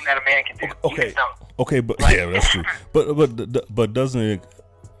anything that a man can do. Okay, but yeah, that's true. But doesn't it,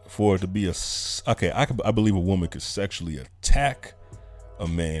 for it to be I believe a woman could sexually attack a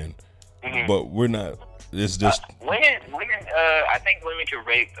man, but we're not. It's just women. I think women can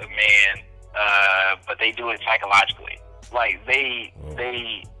rape a man, but they do it psychologically. Like they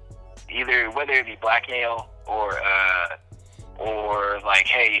either whether it be blackmail or like,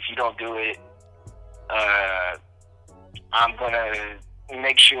 hey, if you don't do it, I'm gonna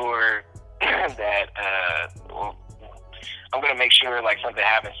make sure that I'm gonna make sure like something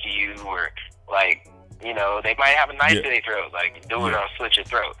happens to you, or like they might have a knife to their throat, like do it or slit your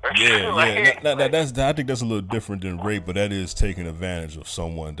throat. I think that's a little different than rape, but that is taking advantage of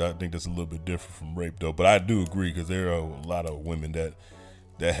someone. I think that's a little bit different from rape, though. But I do agree because there are a lot of women that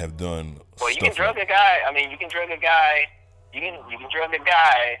have done. Well, you can drug a guy. I mean, you can drug a guy. You can drug a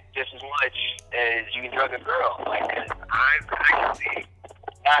guy just as much as you can drug a girl. Like, I've actually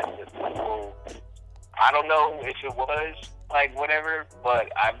not just people. I don't know if it was like whatever,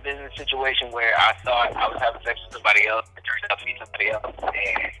 but I've been in a situation where I thought I was having sex with somebody else. It turned out to be somebody else,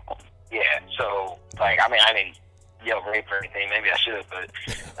 and yeah. So like, I mean, I didn't yell rape or anything. Maybe I should,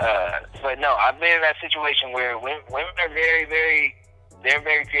 but no, I've been in that situation where women are very, very, they're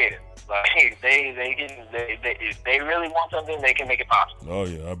very creative. Like if they really want something, they can make it possible. Oh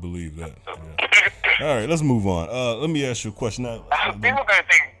yeah, I believe that. Yeah. All right, let's move on. Let me ask you a question now. People gonna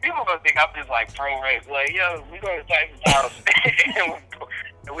think I'm just like pro rape. Like, yo, we going to Tyson's house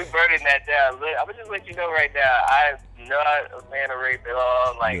and we burning that down. I'm gonna just let you know right now, I'm not a fan of rape at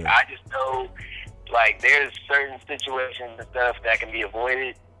all. Like, I just know, like, there's certain situations and stuff that can be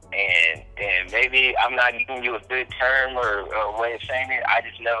avoided. And maybe I'm not giving you a good term or a way of saying it. I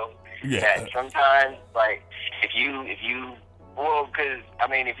just know that sometimes, like, if you because I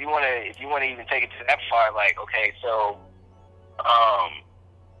mean, if you want to even take it to that far, like, okay, so,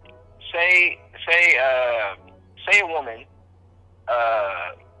 say a woman,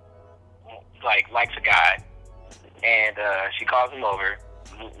 likes a guy, and she calls him over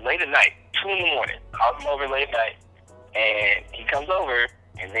late at night, 2 a.m, calls him over late at night, and he comes over.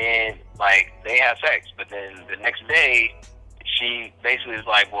 And then, like, they have sex, but then the next day, she basically was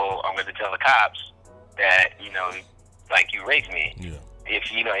like, well, I'm going to tell the cops that, you know, like, you raped me. Yeah.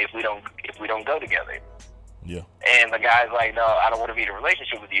 If we don't go together. Yeah. And the guy's like, no, I don't want to be in a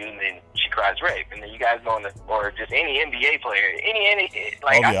relationship with you. And then she cries rape. And then you guys go on or just any NBA player,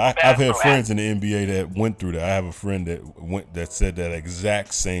 like. Oh yeah, I've had friends in the NBA that went through that. I have a friend that said that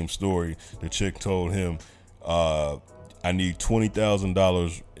exact same story. The chick told him, I need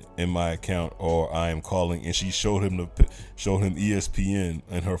 $20,000 in my account, or I am calling. And she showed him ESPN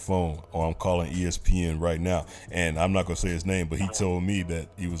in her phone, or I'm calling ESPN right now. And I'm not gonna say his name, but he told me that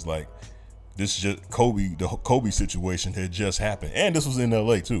he was like, this just the Kobe situation had just happened, and this was in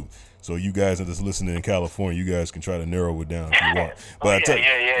LA too. So you guys that is listening in California, you guys can try to narrow it down if you want. But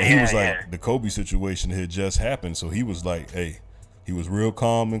he was like, the Kobe situation had just happened, so he was like, hey, he was real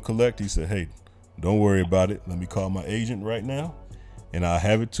calm and collected. He said, hey, don't worry about it. Let me call my agent right now, and I'll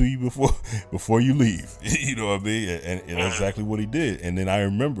have it to you before you leave. You know what I mean? And that's exactly what he did. And then I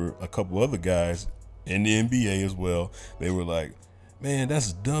remember a couple other guys in the NBA as well. They were like, man,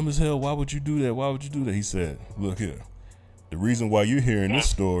 that's dumb as hell. Why would you do that? Why would you do that? He said, look here. The reason why you're hearing this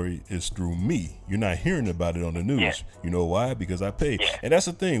story is through me. You're not hearing about it on the news. Yeah. You know why? Because I paid. Yeah. And that's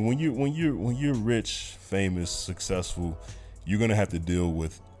the thing. When you're rich, famous, successful, you're gonna have to deal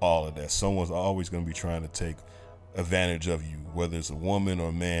with all of that. Someone's always gonna be trying to take advantage of you, whether it's a woman or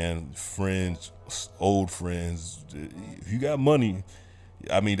a man, friends, old friends. If you got money,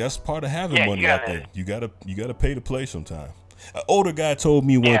 I mean, that's part of having money out there. You gotta pay to play sometime. An older guy told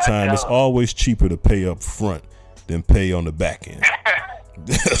me one time it's always cheaper to pay up front than pay on the back end. I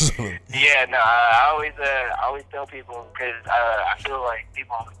always tell people, because I feel like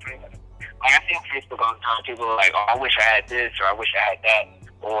people, like I see on Facebook all the time, people are like, oh, I wish I had this, or I wish I had that,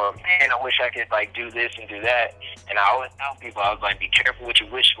 or man, I wish I could like do this and do that. And I always tell people, I was like, be careful what you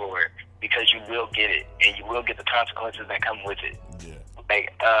wish for, because you will get it, and you will get the consequences that come with it. Yeah.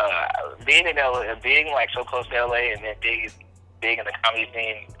 Like being in LA, being like so close to LA, and then big in the comedy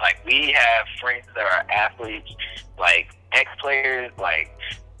scene, like we have friends that are athletes, like ex-players, like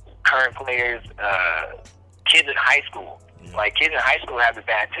current players, kids in high school. Yeah. Like kids in high school have it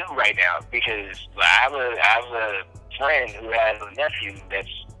bad too right now, because I have a friend who has a nephew that's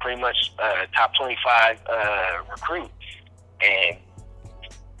pretty much top 25 recruit, and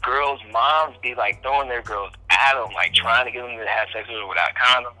girls' moms be like throwing their girls at him, like trying to get them to have sex with her without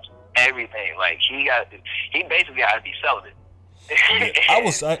condoms, everything. Like he basically got to be celibate. Yeah,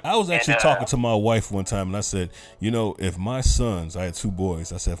 I was actually talking to my wife one time, and I said, you know, if my sons, I had 2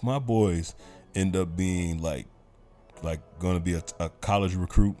 boys, I said, if my boys end up being like going to be a college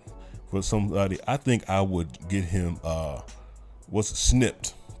recruit for somebody, I think I would get him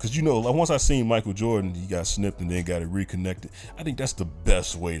snipped. Because, you know, like once I seen Michael Jordan, he got snipped and then got it reconnected. I think that's the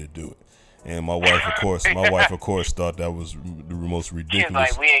best way to do it. And my wife, of course, thought that was the most ridiculous.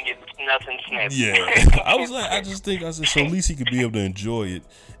 She's like, we ain't getting nothing snipped. Yeah. I said, so at least he could be able to enjoy it,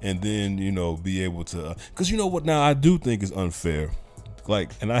 and then, you know, be able to, because you know what, now I do think is unfair.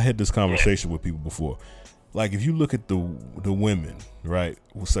 Like, and I had this conversation with people before. Like, if you look at the women, right,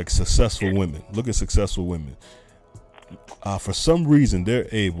 it's like successful women, look at successful women. For some reason, they're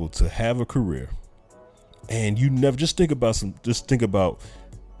able to have a career, and you never just think about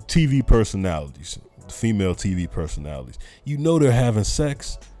TV personalities, female TV personalities. You know they're having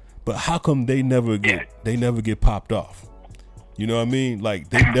sex, but how come they never get popped off? You know what I mean? Like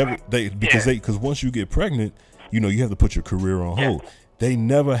because once you get pregnant, you know you have to put your career on hold. They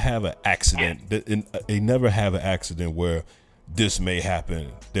never have an accident. They never have an accident where this may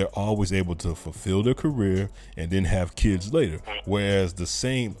happen. They're always able to fulfill their career and then have kids later. Whereas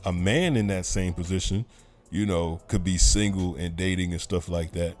a man in that same position, you know, could be single and dating and stuff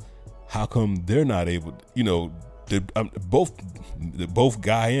like that. How come they're not able? You know, both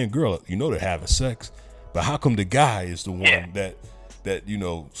guy and girl, you know, they're having sex, but how come the guy is the one that you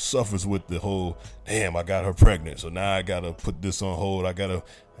know suffers with the whole? Damn, I got her pregnant, so now I gotta put this on hold. I gotta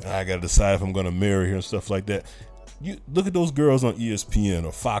decide if I'm gonna marry her and stuff like that. You look at those girls on ESPN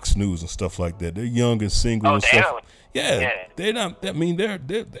or Fox News and stuff like that. They're young and single and stuff. Yeah, they're not. I mean, they're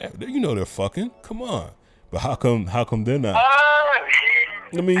you know they're fucking. Come on, but how come they're not?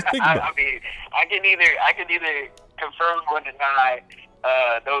 I mean, think about it. I mean, I can either confirm or deny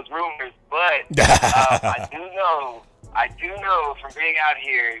those rumors, but I do know from being out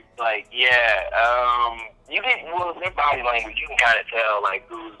here, like, you get their body language. You can kind of tell like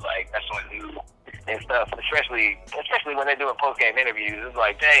who's like messing with who and stuff. Especially when they're doing post game interviews. It's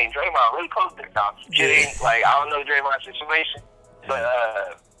like, dang, Draymond really close to the top. Kidding? Like, I don't know Draymond's situation, but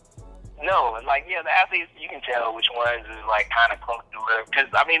no, like, the athletes, you can tell which ones is like kind of close to her, because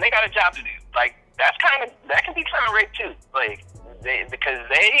I mean they got a job to do. Like that can be kind of rape too. Like because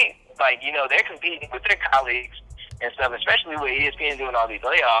they, like, you know, they're competing with their colleagues and stuff, especially with ESPN doing all these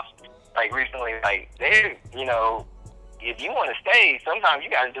layoffs, like, recently. Like, they're, you know, if you want to stay, sometimes you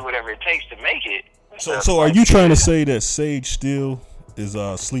got to do whatever it takes to make it. So are you trying to say that Sage still is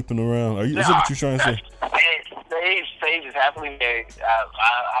sleeping around? Is that what you're trying to say? Sage is happily married. I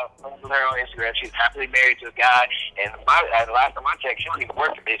followed her on Instagram. She's happily married to a guy. And the last time I checked, she don't even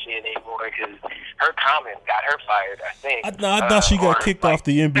work for this shit anymore because her comments got her fired, I think. I thought she got kicked off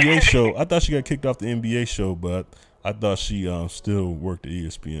the NBA show. I thought she got kicked off the NBA show, but I thought she still worked at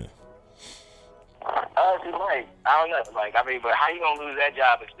ESPN. She might. I don't know. Like, I mean, but how you gonna lose that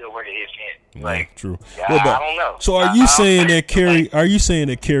job and still work at ESPN? Like, yeah, true. Yeah, I don't know. So are you saying that Carrie? Are you saying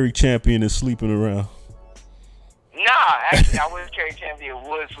that Carrie Champion is sleeping around? Nah, actually, I wish Carrie Champion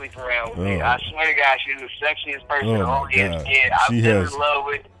would sleep around with me. I swear to God, she's the sexiest person on ESPN. I've been in love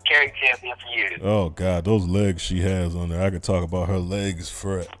with Carrie Champion for years. Oh God, those legs she has on there. I could talk about her legs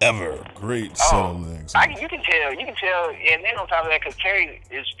forever. Great set of legs. You can tell, and then on top of that, because Carrie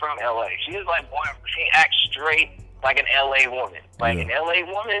is from LA, she is like she acts straight like an LA woman. Like an LA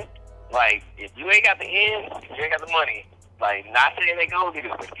woman, like if you ain't got the ends, you ain't got the money. Like, not saying they go get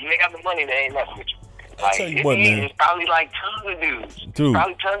it, but if you ain't got the money, they ain't messing with you. Like, tell you what, man. It's probably like tons of dudes.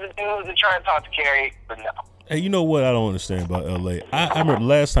 Probably tons of dudes that try to talk to Carrie, but no. Hey, you know what I don't understand about LA? I remember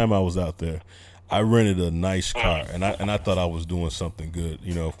last time I was out there, I rented a nice car, and I thought I was doing something good.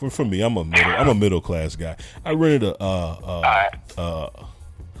 You know, for me, I'm a middle class guy. I rented what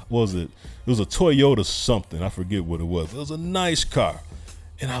was it? It was a Toyota something. I forget what it was. It was a nice car,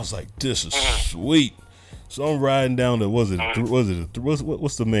 and I was like, "This is sweet." So I'm riding down the what's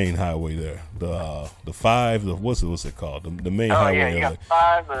the main highway there? The 5. What's it called? The main highway. Yeah, you got the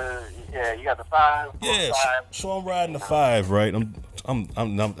 5. You got the 5. Yeah. So I'm riding the 5, right? I'm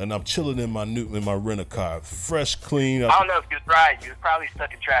chilling in my rental car, fresh, clean. I don't know if you was riding. You was probably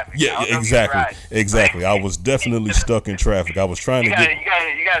stuck in traffic. Yeah, exactly. I was definitely stuck in traffic. I was trying to get.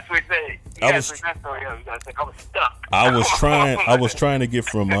 You gotta switch that. You gotta switch that story up. You gotta say I was stuck. I was trying to get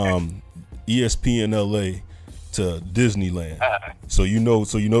from ESPN LA to Disneyland. So you know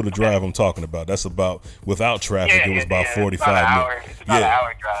the drive I'm talking about. That's about, without traffic, it was about 45 minutes. It's about an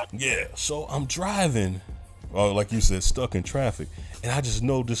hour drive. Yeah. So I'm driving, like you said, stuck in traffic, and I just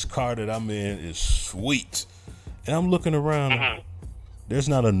know this car that I'm in is sweet. And I'm looking around. There's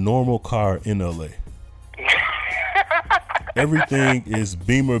not a normal car in LA. Everything is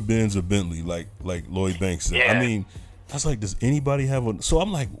Beamer, Benz, or Bentley, like Lloyd Banks said. Yeah. I mean, I was like, does anybody have one? So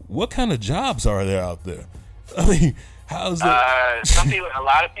I'm like, what kind of jobs are there out there? I mean, how's that? A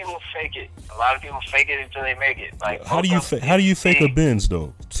lot of people fake it. A lot of people fake it until they make it. Like, how do you fake a Benz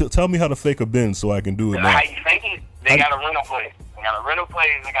though? Tell me how to fake a Benz so I can do it now. How you fake it? They got a rental place. They got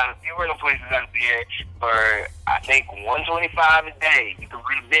a few rental places out here for, I think, $125 a day. You can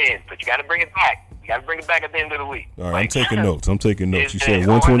rent a Benz, but you got to bring it back. You got to bring it back at the end of the week. All right, I'm taking notes. You said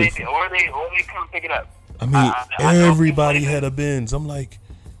 120. Or they come pick it up. I mean, everybody had a Benz. I'm like,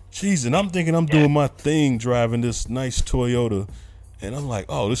 jeez, and I'm thinking I'm doing my thing driving this nice Toyota, and I'm like,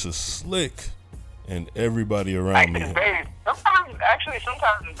 oh, this is slick, and everybody around me. Sometimes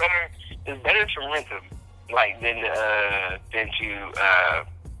it's better to rent them, like than to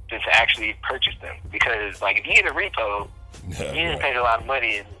actually purchase them, because like if you get a repo, you didn't pay a lot of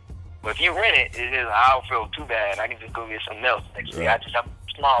money, but if you rent it, I don't feel too bad. I can just go get something else next week. I'm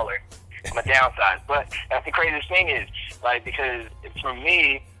smaller. My downside, but that's the craziest thing is, like, because for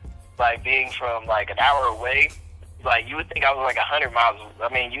me, like, being from like an hour away, like, you would think I was like 100 miles. I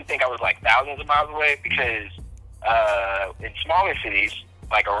mean, you think I was like thousands of miles away, because in smaller cities,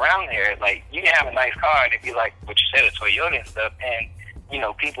 like around there, like, you can have a nice car and it'd be like what you said, a Toyota and stuff, and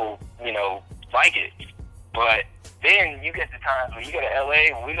people like it. But then you get the times when you go to LA.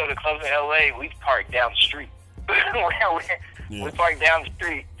 When we go to clubs in LA, we park down the street. We park down the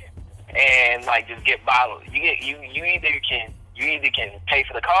street. And like just get bottles. You either can pay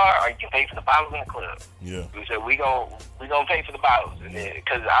for the car or you can pay for the bottles in the club. Yeah. We said we gonna pay for the bottles, and then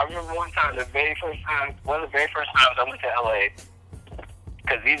because I remember one of the very first times I went to LA,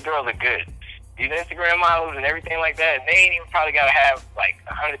 because these girls are good. These Instagram models and everything like that, they ain't even probably gotta have like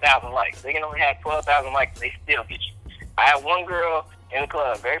 100,000 likes. They can only have 12,000 likes. They still get you. I had one girl in the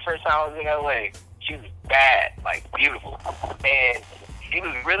club. Very first time I was in LA, she was bad, like beautiful, and she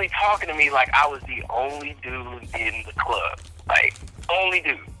was really talking to me like I was the only dude in the club. Like, only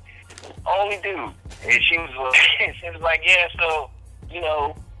dude. And she was like, yeah, so,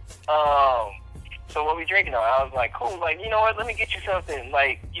 so what we drinking on? I was like, cool, like, you know what, let me get you something.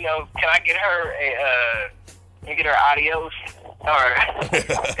 Like, can I get her adios?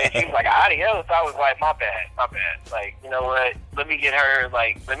 And she was like, adios. I was like, my bad. Like, you know what? Let me get her a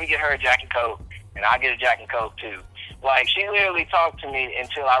Jack and Coke, and I'll get a Jack and Coke too. Like, she literally talked to me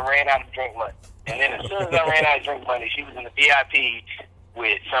until I ran out of drink money. And then as soon as I ran out of drink money, she was in the VIP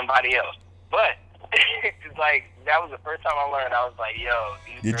with somebody else. But it's like, that was the first time I learned. I was like, yo,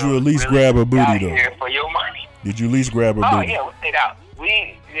 these did you at least grab her booty though? Here for your money. Did you at least grab her booty? Oh yeah, we made out.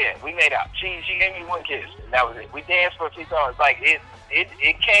 We made out. She gave me one kiss, and that was it. We danced for a few songs. Like it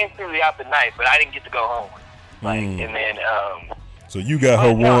came throughout the night, but I didn't get to go home. Like and then so you got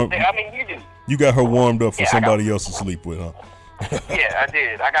her warm. I mean, you do. You got her warmed up for somebody else to sleep with, huh? Yeah, I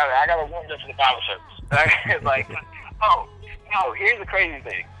did. I got her warmed up for the Bible service. Like, oh no, here's the crazy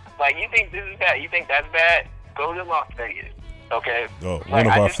thing. Like, you think this is bad? You think that's bad? Go to Las Vegas, okay? Oh, one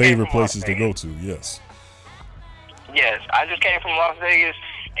of our favorite places to go to. Yes. Yes, I just came from Las Vegas,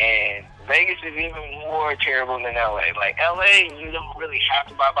 and Vegas is even more terrible than LA. Like, LA, you don't really have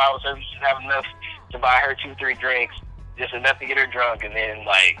to buy Bible service. You just have enough to buy her 2-3 drinks, just enough to get her drunk, and then,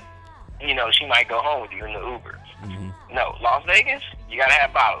 like, you know, she might go home with you in the Uber. Mm-hmm. No, Las Vegas, you gotta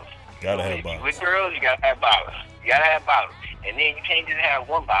have bottles. Have bottles. With girls, you gotta have bottles. And then you can't just have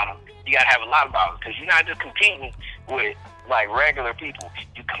one bottle. You gotta have a lot of bottles, because you're not just competing with, like, regular people.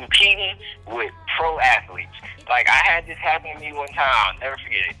 You're competing with pro athletes. Like, I had this happen to me one time. I'll never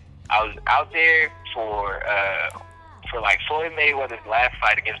forget it. I was out there for like Floyd Mayweather's last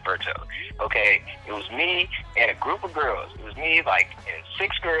fight against Berto. Okay, it was me and a group of girls. It was me, like, and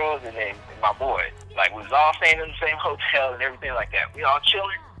 6 girls, and then my boy. Like, we was all staying in the same hotel and everything like that. We all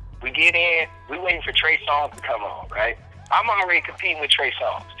chilling. We get in. We waiting for Trey Songz to come on, right? I'm already competing with Trey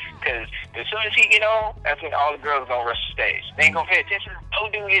Songz, because as soon as he get on, that's when all the girls gonna rush the stage. They ain't gonna pay attention. No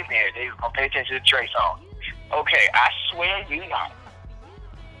dude in there. They gonna pay attention to Trey Songz. Okay, I swear you not.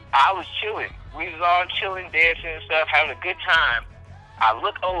 I was chilling. We was all chilling, dancing and stuff, having a good time. I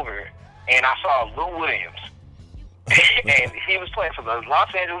look over, and I saw Lou Williams. And he was playing for the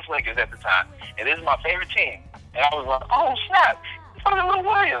Los Angeles Lakers at the time. And this is my favorite team. And I was like, oh, snap. It's fucking Lou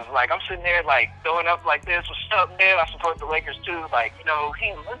Williams. Like, I'm sitting there, like, throwing up like this. What's up, man? I support the Lakers, too. Like, you know,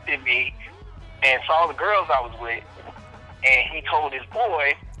 he looked at me and saw the girls I was with. And he told his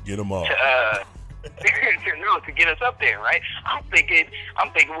boy get them all. to get us up there, right? I'm thinking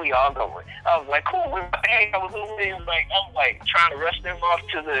we all going. I was like, cool, we're about to hang out with Lou Williams. Like, I'm like trying to rush them off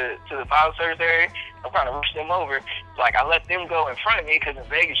to the Bible service area. I'm trying to rush them over. Like, I let them go in front of me, because in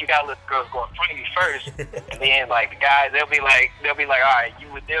Vegas you gotta let the girls go in front of you first, and then like the guys they'll be like, all right,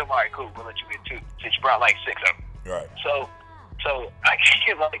 you with them, all right, cool, we'll let you in too, since you brought like 6 of them. Right. So I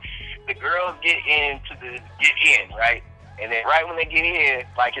get like the girls get in, right? And then right when they get in,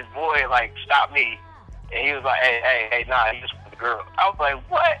 like, his boy, like, stopped me. And he was like, hey, nah, he just with the girl. I was like,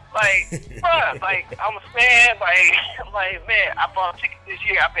 what? Like, bruh, like, I'm a fan. Like, man, I bought tickets this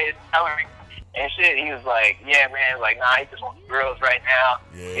year. I paid salary and shit. He was like, yeah, man. Like, nah, he just wants the girls right now.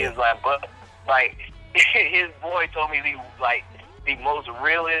 Yeah. He was like, but, like, his boy told me he was, like, the most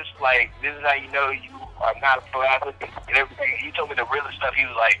realist. Like, this is how you know you are not a pro athlete and everything. He told me the realest stuff. He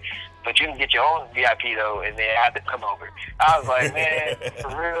was like, but you can get your own VIP, though, and then I had to come over. I was like, man, for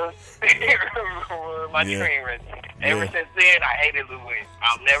real? My dream right there. Ever since then, I hated Lou Williams.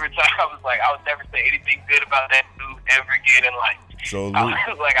 I would never say anything good about that dude ever again in life. So I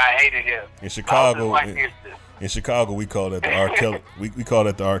was like, I hated him. In Chicago, we call that the R. Kelly. We call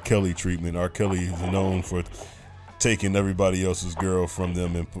that the R. Kelly treatment. R. Kelly is known for taking everybody else's girl from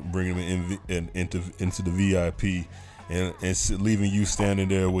them and bringing them into the VIP. And leaving you standing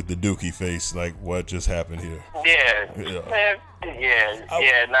there with the dookie face, like, what just happened here? Yeah.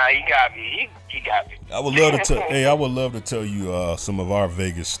 Nah, he got me. He got me. I would love to tell you some of our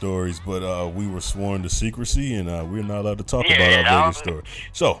Vegas stories, but we were sworn to secrecy, and we're not allowed to talk about our Vegas story.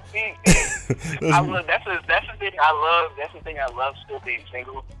 So, that's the thing I love. That's the thing I love, still being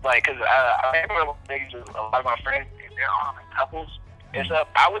single. Like, because I remember Vegas with a lot of my friends, and they're all in couples and stuff.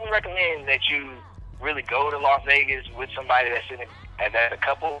 I wouldn't recommend that you really go to Las Vegas with somebody that's a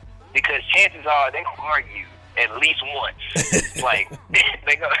couple, because chances are they're gonna argue at least once. Like,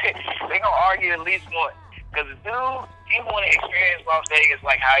 they gonna argue at least once, because the dude, he want to experience Las Vegas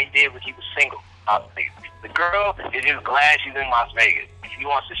like how he did when he was single. The girl is just glad she's in Las Vegas. He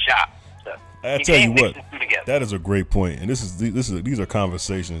wants to shop. So I tell you what, that is a great point, and these are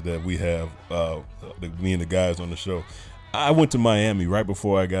conversations that we have, me and the guys on the show. I went to Miami right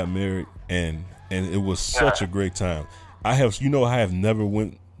before I got married, and it was such a great time. I have never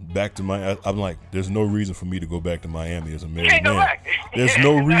went back to Miami. I'm like, there's no reason for me to go back to Miami as a married man. There's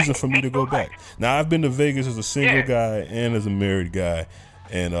no reason for me to go back. Now, I've been to Vegas as a single guy and as a married guy,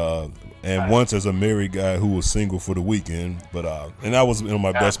 and once as a married guy who was single for the weekend, but and I was in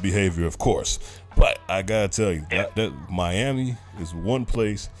my best behavior, of course. But I gotta tell you, that Miami is one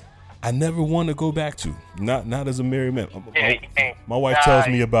place I never want to go back to. Not as a married man. My wife tells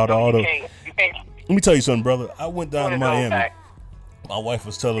me about all the. Let me tell you something, brother. I went down to Miami. My wife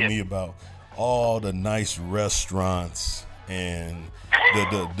was telling me about all the nice restaurants and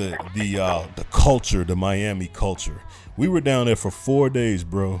the culture, the Miami culture. We were down there for 4 days,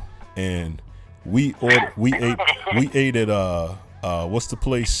 bro, and we ate at what's the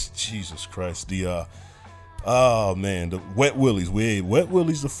place? Jesus Christ, the Wet Willie's. We ate Wet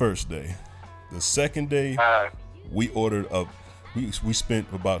Willie's the first day. The second day, we ordered we spent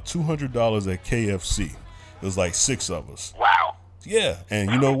about $200 at KFC. It was like 6 of us. Wow. Yeah,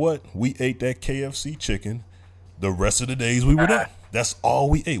 and you know what? We ate that KFC chicken the rest of the days we were there. That's all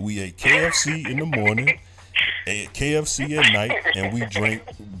we ate. We ate KFC in the morning, ate KFC at night, and we drank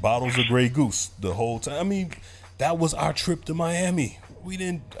bottles of Grey Goose the whole time. I mean, that was our trip to Miami.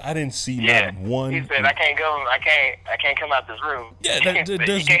 I didn't see not one. He said, I can't come out this room. Yeah,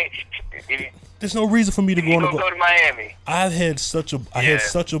 there's no reason for me to go to Miami. I had such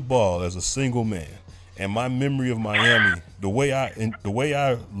a ball as a single man, and my memory of Miami, the way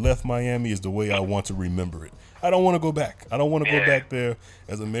I left Miami is the way I want to remember it. I don't want to go back. I don't want to go back there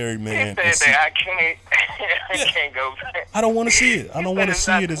as a married man. He said that I can't go back. I don't want to see it. I don't want to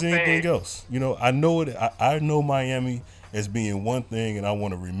see it as anything else. You know, I know it. I know Miami as being one thing, and I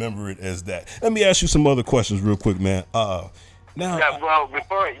want to remember it as that. Let me ask you some other questions real quick, man. Before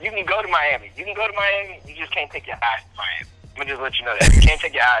you can go to Miami. You just can't take your eyes to Miami. Let me just let you know that. You can't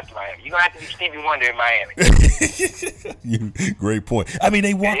take your eyes to Miami. You're going to have to be Stevie Wonder in Miami. Great point. I mean,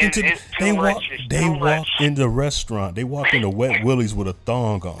 they walked into the restaurant. They walked into Wet Willie's with a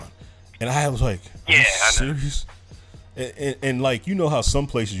thong on. And I was like, are you serious? And like, you know how some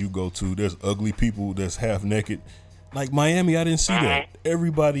places you go to, there's ugly people that's half naked. Like Miami, I didn't see that.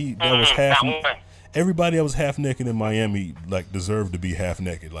 Everybody that was half naked in Miami, like, deserved to be half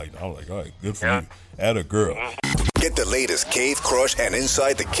naked. Like, I was like, all right, good for you. Atta girl. Get the latest Cave Crush and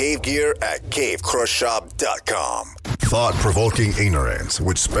Inside the Cave gear at cavecrushshop.com. Thought-provoking ignorance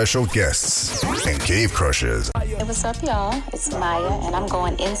with special guests and cave crushes. Hey, what's up, y'all? It's Maya, and I'm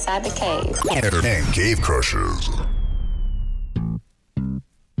going inside the cave. And cave crushes.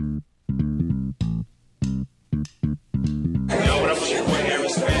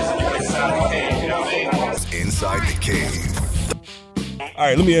 Inside the Cave. All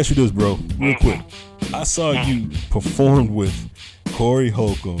right, let me ask you this, bro, real quick. I saw you performed with Corey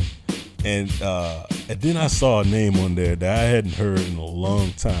Holcomb, and then I saw a name on there that I hadn't heard in a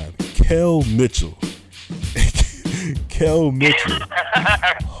long time. Kel Mitchell. Kel Mitchell.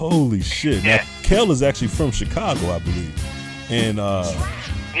 Holy shit. Now, Kel is actually from Chicago, I believe. And I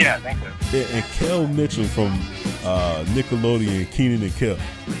think so. And Kel Mitchell from Nickelodeon, Kenan and Kel.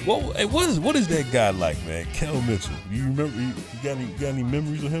 What is that guy like, man? Kel Mitchell. Do you remember? You got any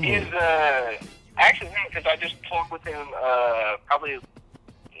memories of him? He's actually, because I just talked with him probably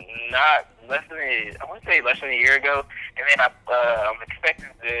not less than a year ago, and then I'm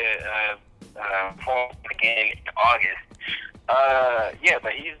expecting to perform again in August.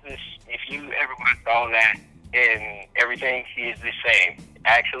 But he's this. If you ever saw that and everything, he is the same.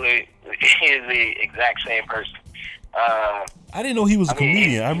 Actually, he is the exact same person. I didn't know he was a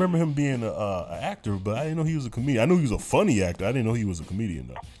comedian. I remember him being an actor, but I didn't know he was a comedian. I knew he was a funny actor. I didn't know he was a comedian,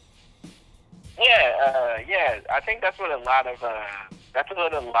 though. I think that's what a lot of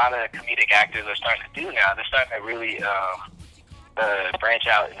comedic actors are starting to do now. They're starting to really branch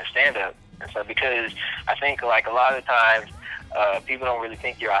out into stand-up, and so because I think like a lot of the times people don't really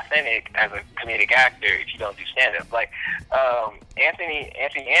think you're authentic as a comedic actor if you don't do stand-up. Like Anthony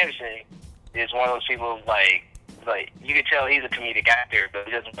Anderson is one of those people like you can tell he's a comedic actor, but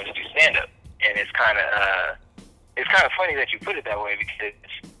he doesn't want to do stand-up, and it's kind of funny that you put it that way because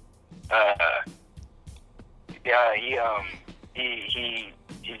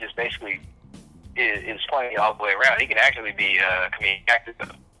he just basically is funny all the way around. He can actually be a comedic actor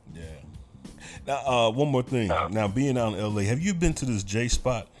though. Yeah. Now, one more thing. Now, being out in LA, have you been to this J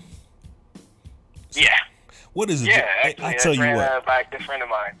Spot? Yeah. What is it? Yeah, actually, I tell you what. By a good friend of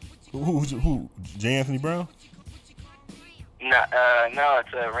mine. Who? J. Anthony Brown? No,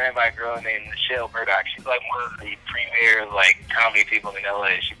 it's ran by a girl named Michelle Murdoch. She's like one of the premier comedy people in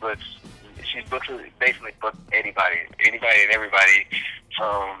LA. She's basically booked anybody and everybody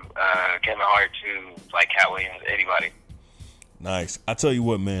from Kevin Hart to Cat Williams, anybody. Nice. I tell you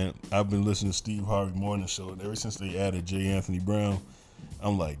what, man, I've been listening to Steve Harvey Morning Show, and ever since they added J. Anthony Brown,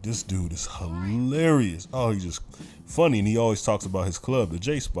 I'm like, this dude is hilarious. Oh, he's just funny, and he always talks about his club, the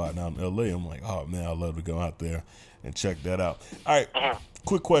J Spot, out in L.A. I'm like, oh man, I'd love to go out there and check that out. All right,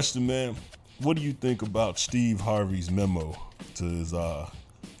 quick question, man. What do you think about Steve Harvey's memo to his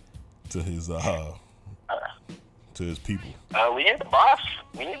people? We need the boss.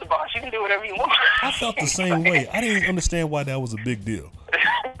 We need the boss. You can do whatever you want. I felt the same way. I didn't understand why that was a big deal.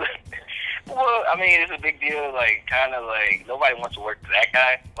 Well, I mean, it's a big deal. Like, kind of like nobody wants to work for that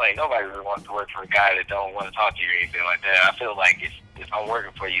guy. Like, nobody really wants to work for a guy that don't want to talk to you or anything like that. I feel like if I'm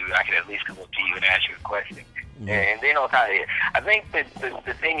working for you, I can at least come up to you and ask you a question. Mm-hmm. And they know kind of. I think that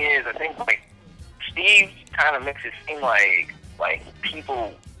the thing is, I think like Steve kind of makes it seem like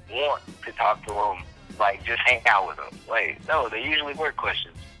people want to talk to him, like just hang out with him. Like, no, they usually work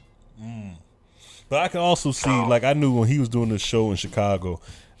questions. But I can also see, like, I knew when he was doing this show in Chicago,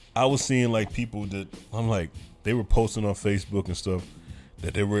 I was seeing like people that I'm like, they were posting on Facebook and stuff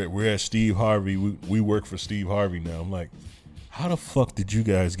that we're at Steve Harvey. We work for Steve Harvey now. I'm like, how the fuck did you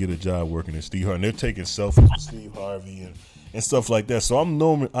guys get a job working at Steve Harvey? And they're taking selfies with Steve Harvey and stuff like that. So I'm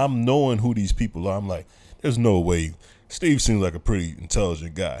knowing who these people are. I'm like, there's no way. Steve seems like a pretty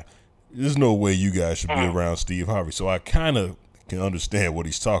intelligent guy. There's no way you guys should be around Steve Harvey. So I kind of can understand what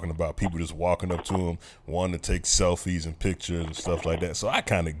he's talking about. People just walking up to him, wanting to take selfies and pictures and stuff like that. So I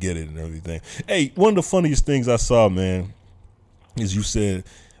kind of get it and everything. Hey, one of the funniest things I saw, man, is you said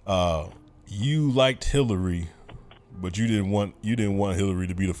you liked Hillary, but you didn't want Hillary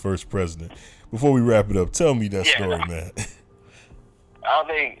to be the first president. Before we wrap it up, tell me that story, man. I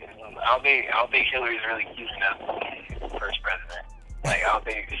don't think Hillary's really using us to be the first president. Like, I don't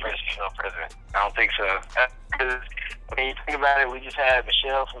think he's the first female president. I don't think so. Because when you think about it, we just had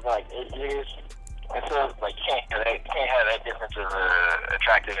Michelle for like 8 years, and so like you can't have that difference of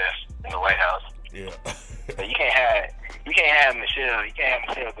attractiveness in the White House. Yeah. But you can't have Michelle. You can't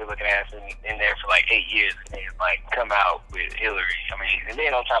have Michelle good-looking ass in there for like 8 years and then like come out with Hillary. I mean, and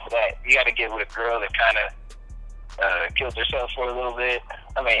then on top of that, you got to get with a girl that kind of killed herself for a little bit.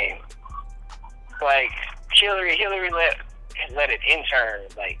 I mean, like Hillary let an intern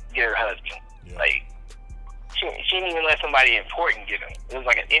like get her husband. Yeah. Like she didn't even let somebody important get him. It was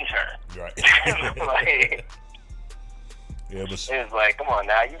like an intern. Right. Like, yeah, but it was like, come on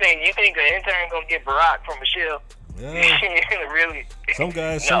now. You think an intern gonna get Barack from Michelle? Yeah. Really? Some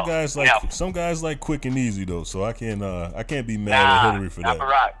guys like quick and easy though. So I can't be mad at Hillary for not that.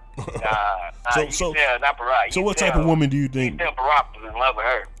 Barack. Not Barack. So what type of woman do you think? You tell Barack was in love with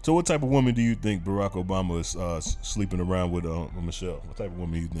her. So what type of woman do you think Barack Obama is sleeping around with Michelle? What type of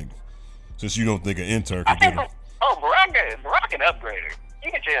woman do you think? Since you don't think an intern could get him. Oh, Barack an upgrader.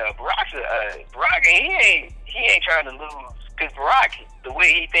 You can tell Barack he ain't trying to lose. Because Barack, the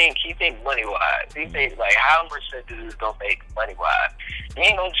way he think money wise. He thinks like how much that dude's gonna make money wise. He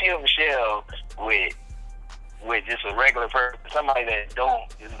ain't gonna chill Michelle with just a regular person, somebody that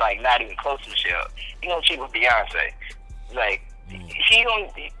is like not even close to Michelle. He gonna cheat with Beyonce. Like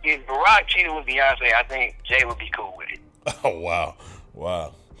if Barack cheated with Beyonce, I think Jay would be cool with it. Oh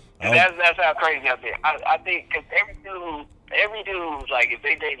wow. And that's how crazy I think. I think because every dude, like if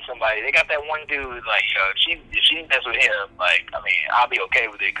they date somebody, they got that one dude like, if she mess with him, like I mean, I'll be okay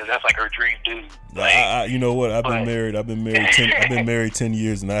with it because that's like her dream dude. Like, you know what? I've been married 10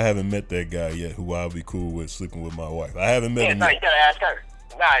 years and I haven't met that guy yet who I'll be cool with sleeping with my wife. I haven't met him yet. You gotta ask her.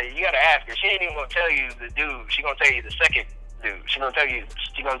 You gotta ask her. She ain't even gonna tell you the dude. She gonna tell you the second dude. She gonna tell you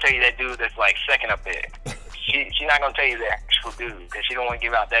that dude that's like second up there. She's not gonna tell you the actual dude because she don't want to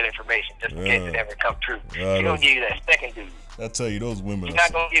give out that information just in case it ever come true. She's gonna give you that second dude. I tell you, those women. She's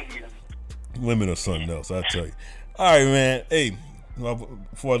not gonna give you. Women are something else. I tell you. All right, man. Hey,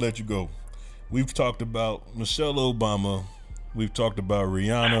 before I let you go, we've talked about Michelle Obama. We've talked about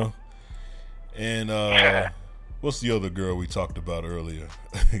Rihanna, and what's the other girl we talked about earlier?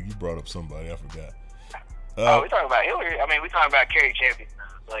 You brought up somebody. I forgot. We talking about Hillary. I mean, we talking about Carrie Champion.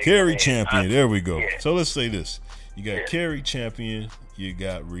 Like, Carrie Champion, there we go. Yeah. So let's say this: you got Carrie Champion, you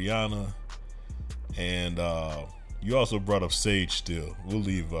got Rihanna, and you also brought up Sage Still. We'll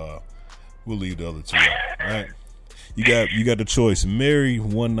leave the other two out. All right, you got the choice: marry,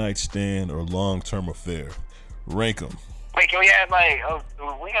 one night stand, or long term affair. Rank them. Wait, can we have like?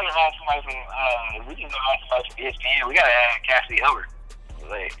 We gotta have somebody from. We can have somebody from ESPN. We gotta have Cassidy Hubbard.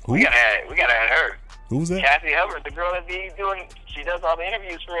 Like, who? We gotta have her. Who's that? Cassidy Hubbard, the girl that be doing. She does all the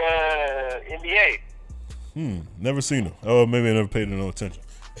interviews for NBA. Never seen her. Oh, maybe I never paid her no attention.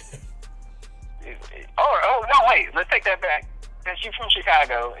 No, wait. Let's take that back. She's from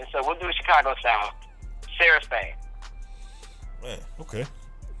Chicago, and so we'll do a Chicago style. Sarah Spain. Man, okay.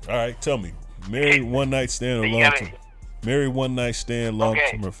 All right, tell me. Married, one night stand, or long term? Married, one night stand,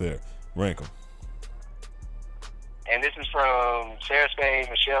 long-term affair. Rank them. And this is from Sarah Spain,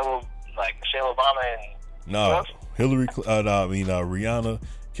 Michelle Obama, and No, Rihanna,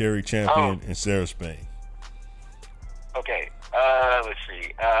 Carrie Champion, and Sarah Spain. Okay, let's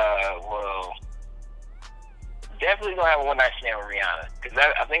see. Well, definitely gonna have a one night stand with Rihanna, because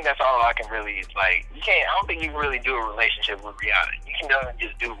I think that's all I can really like. You can't. I don't think you can really do a relationship with Rihanna. You can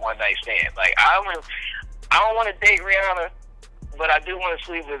just do one night stand. Like I don't want to date Rihanna, but I do want to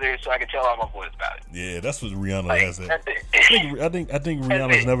sleep with her so I can tell all my boys about it. Yeah, that's what Rihanna like, has. That's it. I think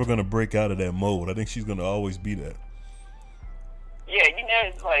Rihanna's never gonna break out of that mode. I think she's gonna always be that. Yeah,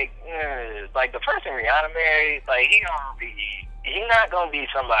 like the person Rihanna married, like he's not gonna be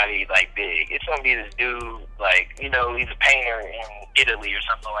somebody like big. It's gonna be this dude, like, he's a painter in Italy or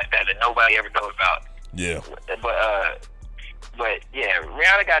something like that nobody ever knows about. Yeah. But yeah,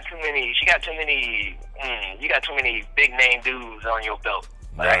 Rihanna got too many. She got too many. You got too many big name dudes on your belt.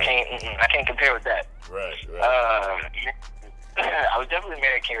 Like, right. I can't compare with that. Right. I would definitely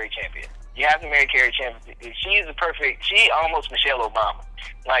marry Carrie Champion. You have to marry Carrie Champion. She almost Michelle Obama.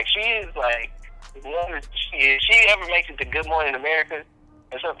 Like, she's like, if she ever makes it to Good Morning America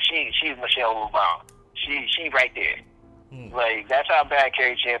or something, she's Michelle Obama. She right there. Like, that's how bad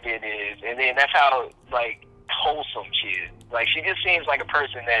Carrie Champion is. And then that's how, like, wholesome she is. Like, she just seems like a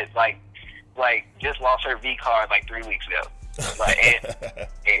person that, like just lost her V card, like, 3 weeks ago. Like,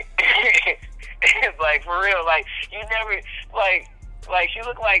 and like, for real, like, you never, like, she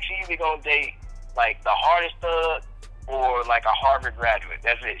looked like she either gonna date, like, the hardest thug or, like, a Harvard graduate.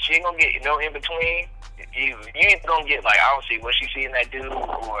 That's it. She ain't gonna get no in between. You ain't gonna get, like, I don't see what she see in that dude,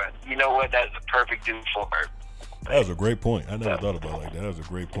 or, you know what, that's the perfect dude for her. That was a great point. I never thought about it like that. That was a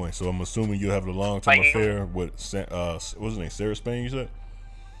great point. So I'm assuming you have a long-term affair with, what's his name, Sarah Spain, you said?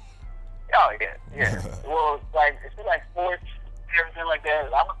 Oh, yeah. Well, like, it's like sports, everything like that.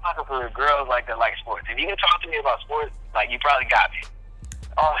 I'm a sucker for girls like that like sports. If you can talk to me about sports, like, you probably got me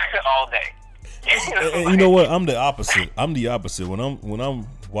all day. And you know what? I'm the opposite. When I'm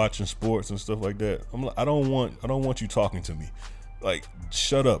watching sports and stuff like that, I'm like, I don't want you talking to me. Like,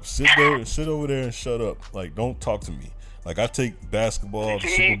 shut up. Sit over there and shut up. Like, don't talk to me. Like, I take basketball, the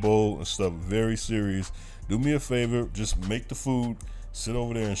Super Bowl and stuff very serious. Do me a favor, just make the food, sit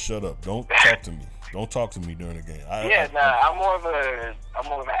over there and shut up. Don't talk to me. Don't talk to me during the game. I'm more of an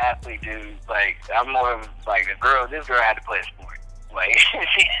athlete dude. Like, I'm more of like this girl had to play a sport. Like,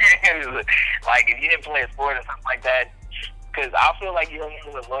 like, if you didn't play a sport or something like that, because I feel like you don't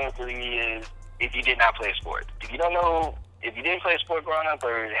know what loyalty is if you did not play a sport. If you didn't play a sport growing up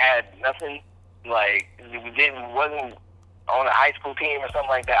or had nothing, like, wasn't on a high school team or something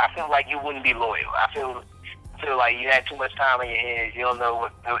like that, I feel like you wouldn't be loyal. I feel like you had too much time on your hands. You don't know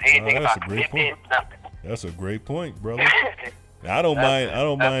anything about commitment, nothing. That's a great point, brother. Now, I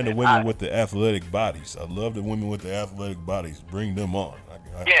don't mind the women with the athletic bodies. I love the women with the athletic bodies. Bring them on.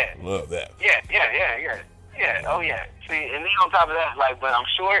 I love that. Yeah. Oh yeah. See, and then on top of that, like, but I'm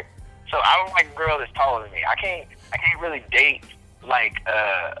short, so I don't like a girl that's taller than me. I can't really date like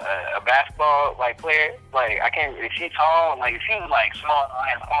a basketball like player. Like, I can't. If she's tall, like, if she was like small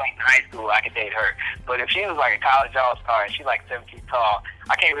at a point in high school, I could date her. But if she was like a college all-star and she's like 7 feet tall,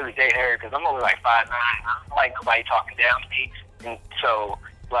 I can't really date her because I'm only like 5'9". I don't like nobody talking down to me. And so,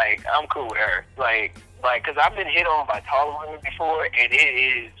 like, I'm cool with her. Like, because I've been hit on by taller women before, and it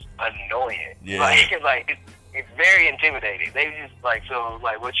is annoying. Yeah. Like it's very intimidating. They just like, so,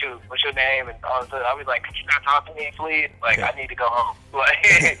 like, what's your name and all that. I was like, could you not talk to me, please? Like, I need to go home. Like,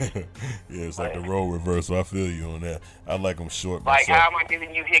 yeah, it's like the role reversal. I feel you on that. I like them short. Like, myself. how am I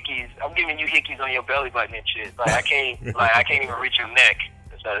giving you hickeys? I'm giving you hickeys on your belly button and shit. Like, I can't even reach your neck.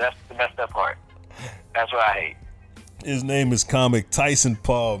 So that's the messed up part. That's what I hate. His name is Comic Tyson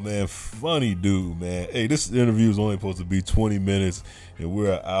Paul, man. Funny dude, man. Hey, this interview is only supposed to be 20 minutes, and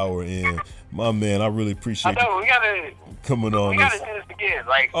we're an hour in. My man, I really appreciate you coming on. We gotta do this again.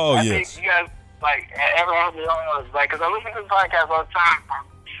 Like, I think you guys, like, ever have me on, like, because I listen to the podcast all the time.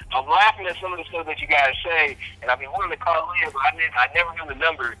 I'm laughing at some of the stuff that you guys say, and I've been wanting to call in, but I never knew the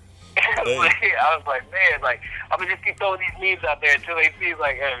number. Hey. I was like, man, like, I'm gonna just keep throwing these memes out there until they see,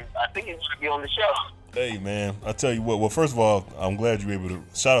 like, hey, I think he's gonna be on the show. Hey, man, I tell you what. Well, first of all, I'm glad you were able to.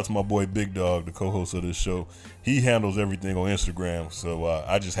 Shout out to my boy Big Dog, the co-host of this show. He handles everything on Instagram, so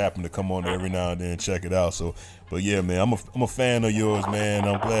I just happen to come on there every now and then and check it out. So, but yeah, man, I'm a fan of yours, man.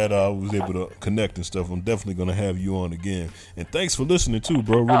 I'm glad I was able to connect and stuff. I'm definitely gonna have you on again. And thanks for listening too,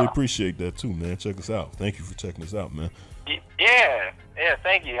 bro. Really appreciate that too, man. Check us out. Thank you for checking us out, man. Yeah.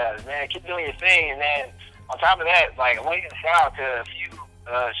 Thank you guys, man. Keep doing your thing, and then on top of that, like, I want you to shout out to a few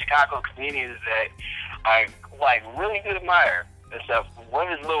Chicago comedians that I like really do admire and stuff.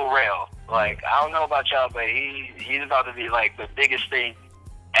 One is Lil Rel. Like, I don't know about y'all, but he's about to be like the biggest thing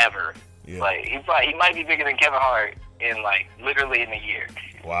ever. Yeah. Like, he might be bigger than Kevin Hart in like literally in a year.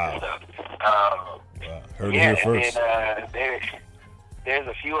 Wow. So, wow. Heard it here first. And there's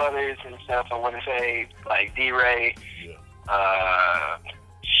a few others and stuff. I want to say like D-Ray. Yeah.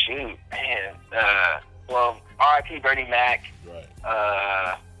 Shoot, man. Well, R.I.P. Bernie Mac. Right.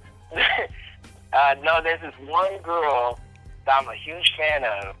 No, there's this one girl that I'm a huge fan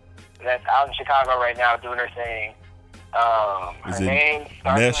of that's out in Chicago right now doing her thing. Her name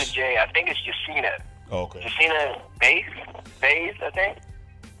starts with a J. I think it's Justina. Oh, okay. Justina Bays, I think.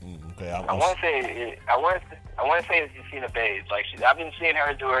 Okay. I want to say it's Justina Bays. Like, I've been seeing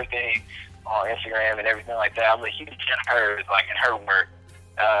her do her thing on Instagram and everything like that. I'm a huge fan of hers, like, in her work.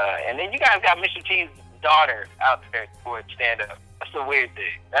 And then you guys got Mr. T's daughter out there for stand up. That's a weird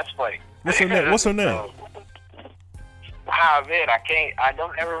thing. That's funny. What's her name? What's her name? Man, I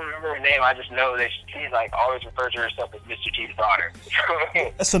don't ever remember her name. I just know that she like always refers to herself as Mr. T's daughter.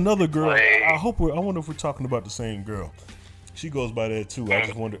 That's another girl. Like, I wonder if we're talking about the same girl. She goes by that too. I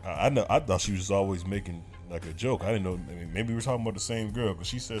just wonder. I thought she was just always making like a joke. I didn't know. Maybe we're talking about the same girl because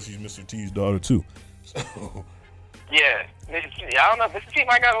she says she's Mr. T's daughter too. So. Yeah, Mr. T. I don't know. Mr. T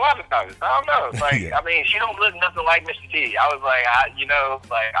might got a lot of daughters. I don't know. Like, yeah. I mean, she don't look nothing like Mr. T. I was like,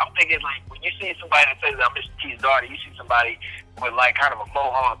 I'm thinking like when you see somebody that says I'm Mr. T's daughter, you see somebody with like kind of a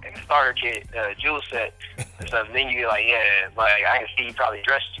mohawk and a starter kit, jewel set or something. Then you be like, yeah, like I can see he probably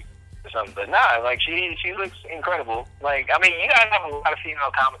dressed you or something. But nah, like she looks incredible. Like, I mean, you guys have a lot of female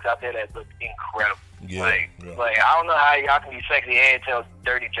comics out there that look incredible. Yeah, like I don't know how y'all can be sexy and tell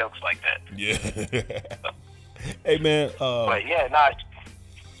dirty jokes like that. Yeah. Hey man, but yeah,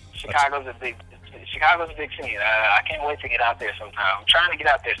 Chicago's a big scene. I can't wait to get out there sometime. I'm trying to get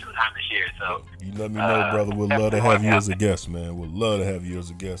out there sometime this year. So you let me know, brother. We'd love to have you as a guest, man. We'd love to have you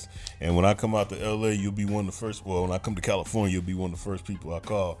as a guest. And when I come out to LA, you'll be one of the first. Well, when I come to California, you'll be one of the first people I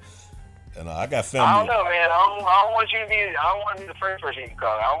call. And I got family. I don't know, man. I don't want you to be. I don't want to be the first person you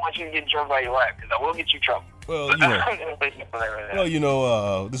call. I don't want you to get in trouble by your wife because I will get you in trouble. Well, you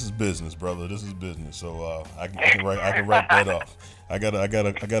know, this is business, brother. This is business. So I can write that off. I gotta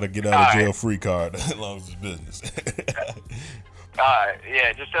get out of jail free card as long as it's business.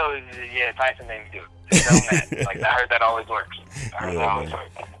 Yeah, just tell Tyson made me do it. Just tell him that. Like, I heard that always works.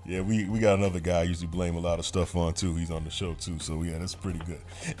 Yeah, we got another guy I usually blame a lot of stuff on too. He's on the show too, so yeah, that's pretty good.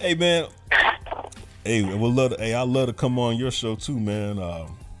 Hey man, I'd love to come on your show too, man.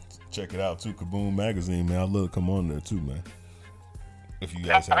 Check it out too, Kaboom Magazine, man. I'd love to come on there too, man. If you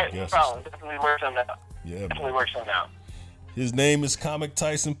guys have guests. Definitely work something out. Yeah, definitely work something out. His name is Comic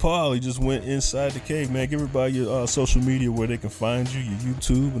Tyson Paul. He just went inside the cave, man. Give everybody your social media where they can find you, your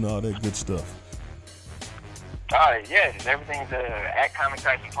YouTube and all that good stuff. Yeah, everything's at Comic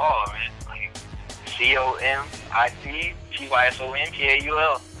Tyson Paul, man. Like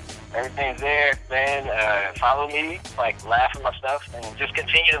COMICTYSONPAUL. Everything's there, man. Follow me, like laugh at my stuff, and just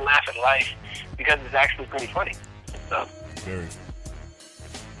continue to laugh at life because it's actually pretty funny. So. Very.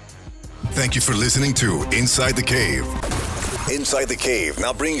 Thank you for listening to Inside the Cave. Inside the Cave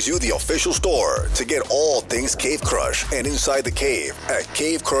now brings you the official store to get all things Cave Crush and Inside the Cave at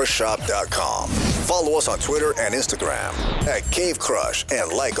cavecrushshop.com. Follow us on Twitter and Instagram at Cave Crush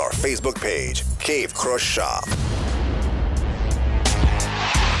and like our Facebook page, Cave Crush Shop.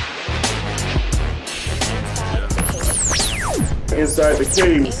 Inside the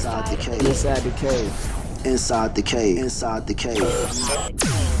Cave. Inside the Cave. Inside the Cave. Inside the Cave. Inside the Cave.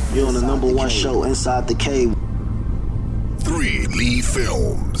 You're on the #1 show, Inside the Cave. 3 Lee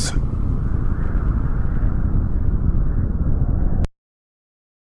Films.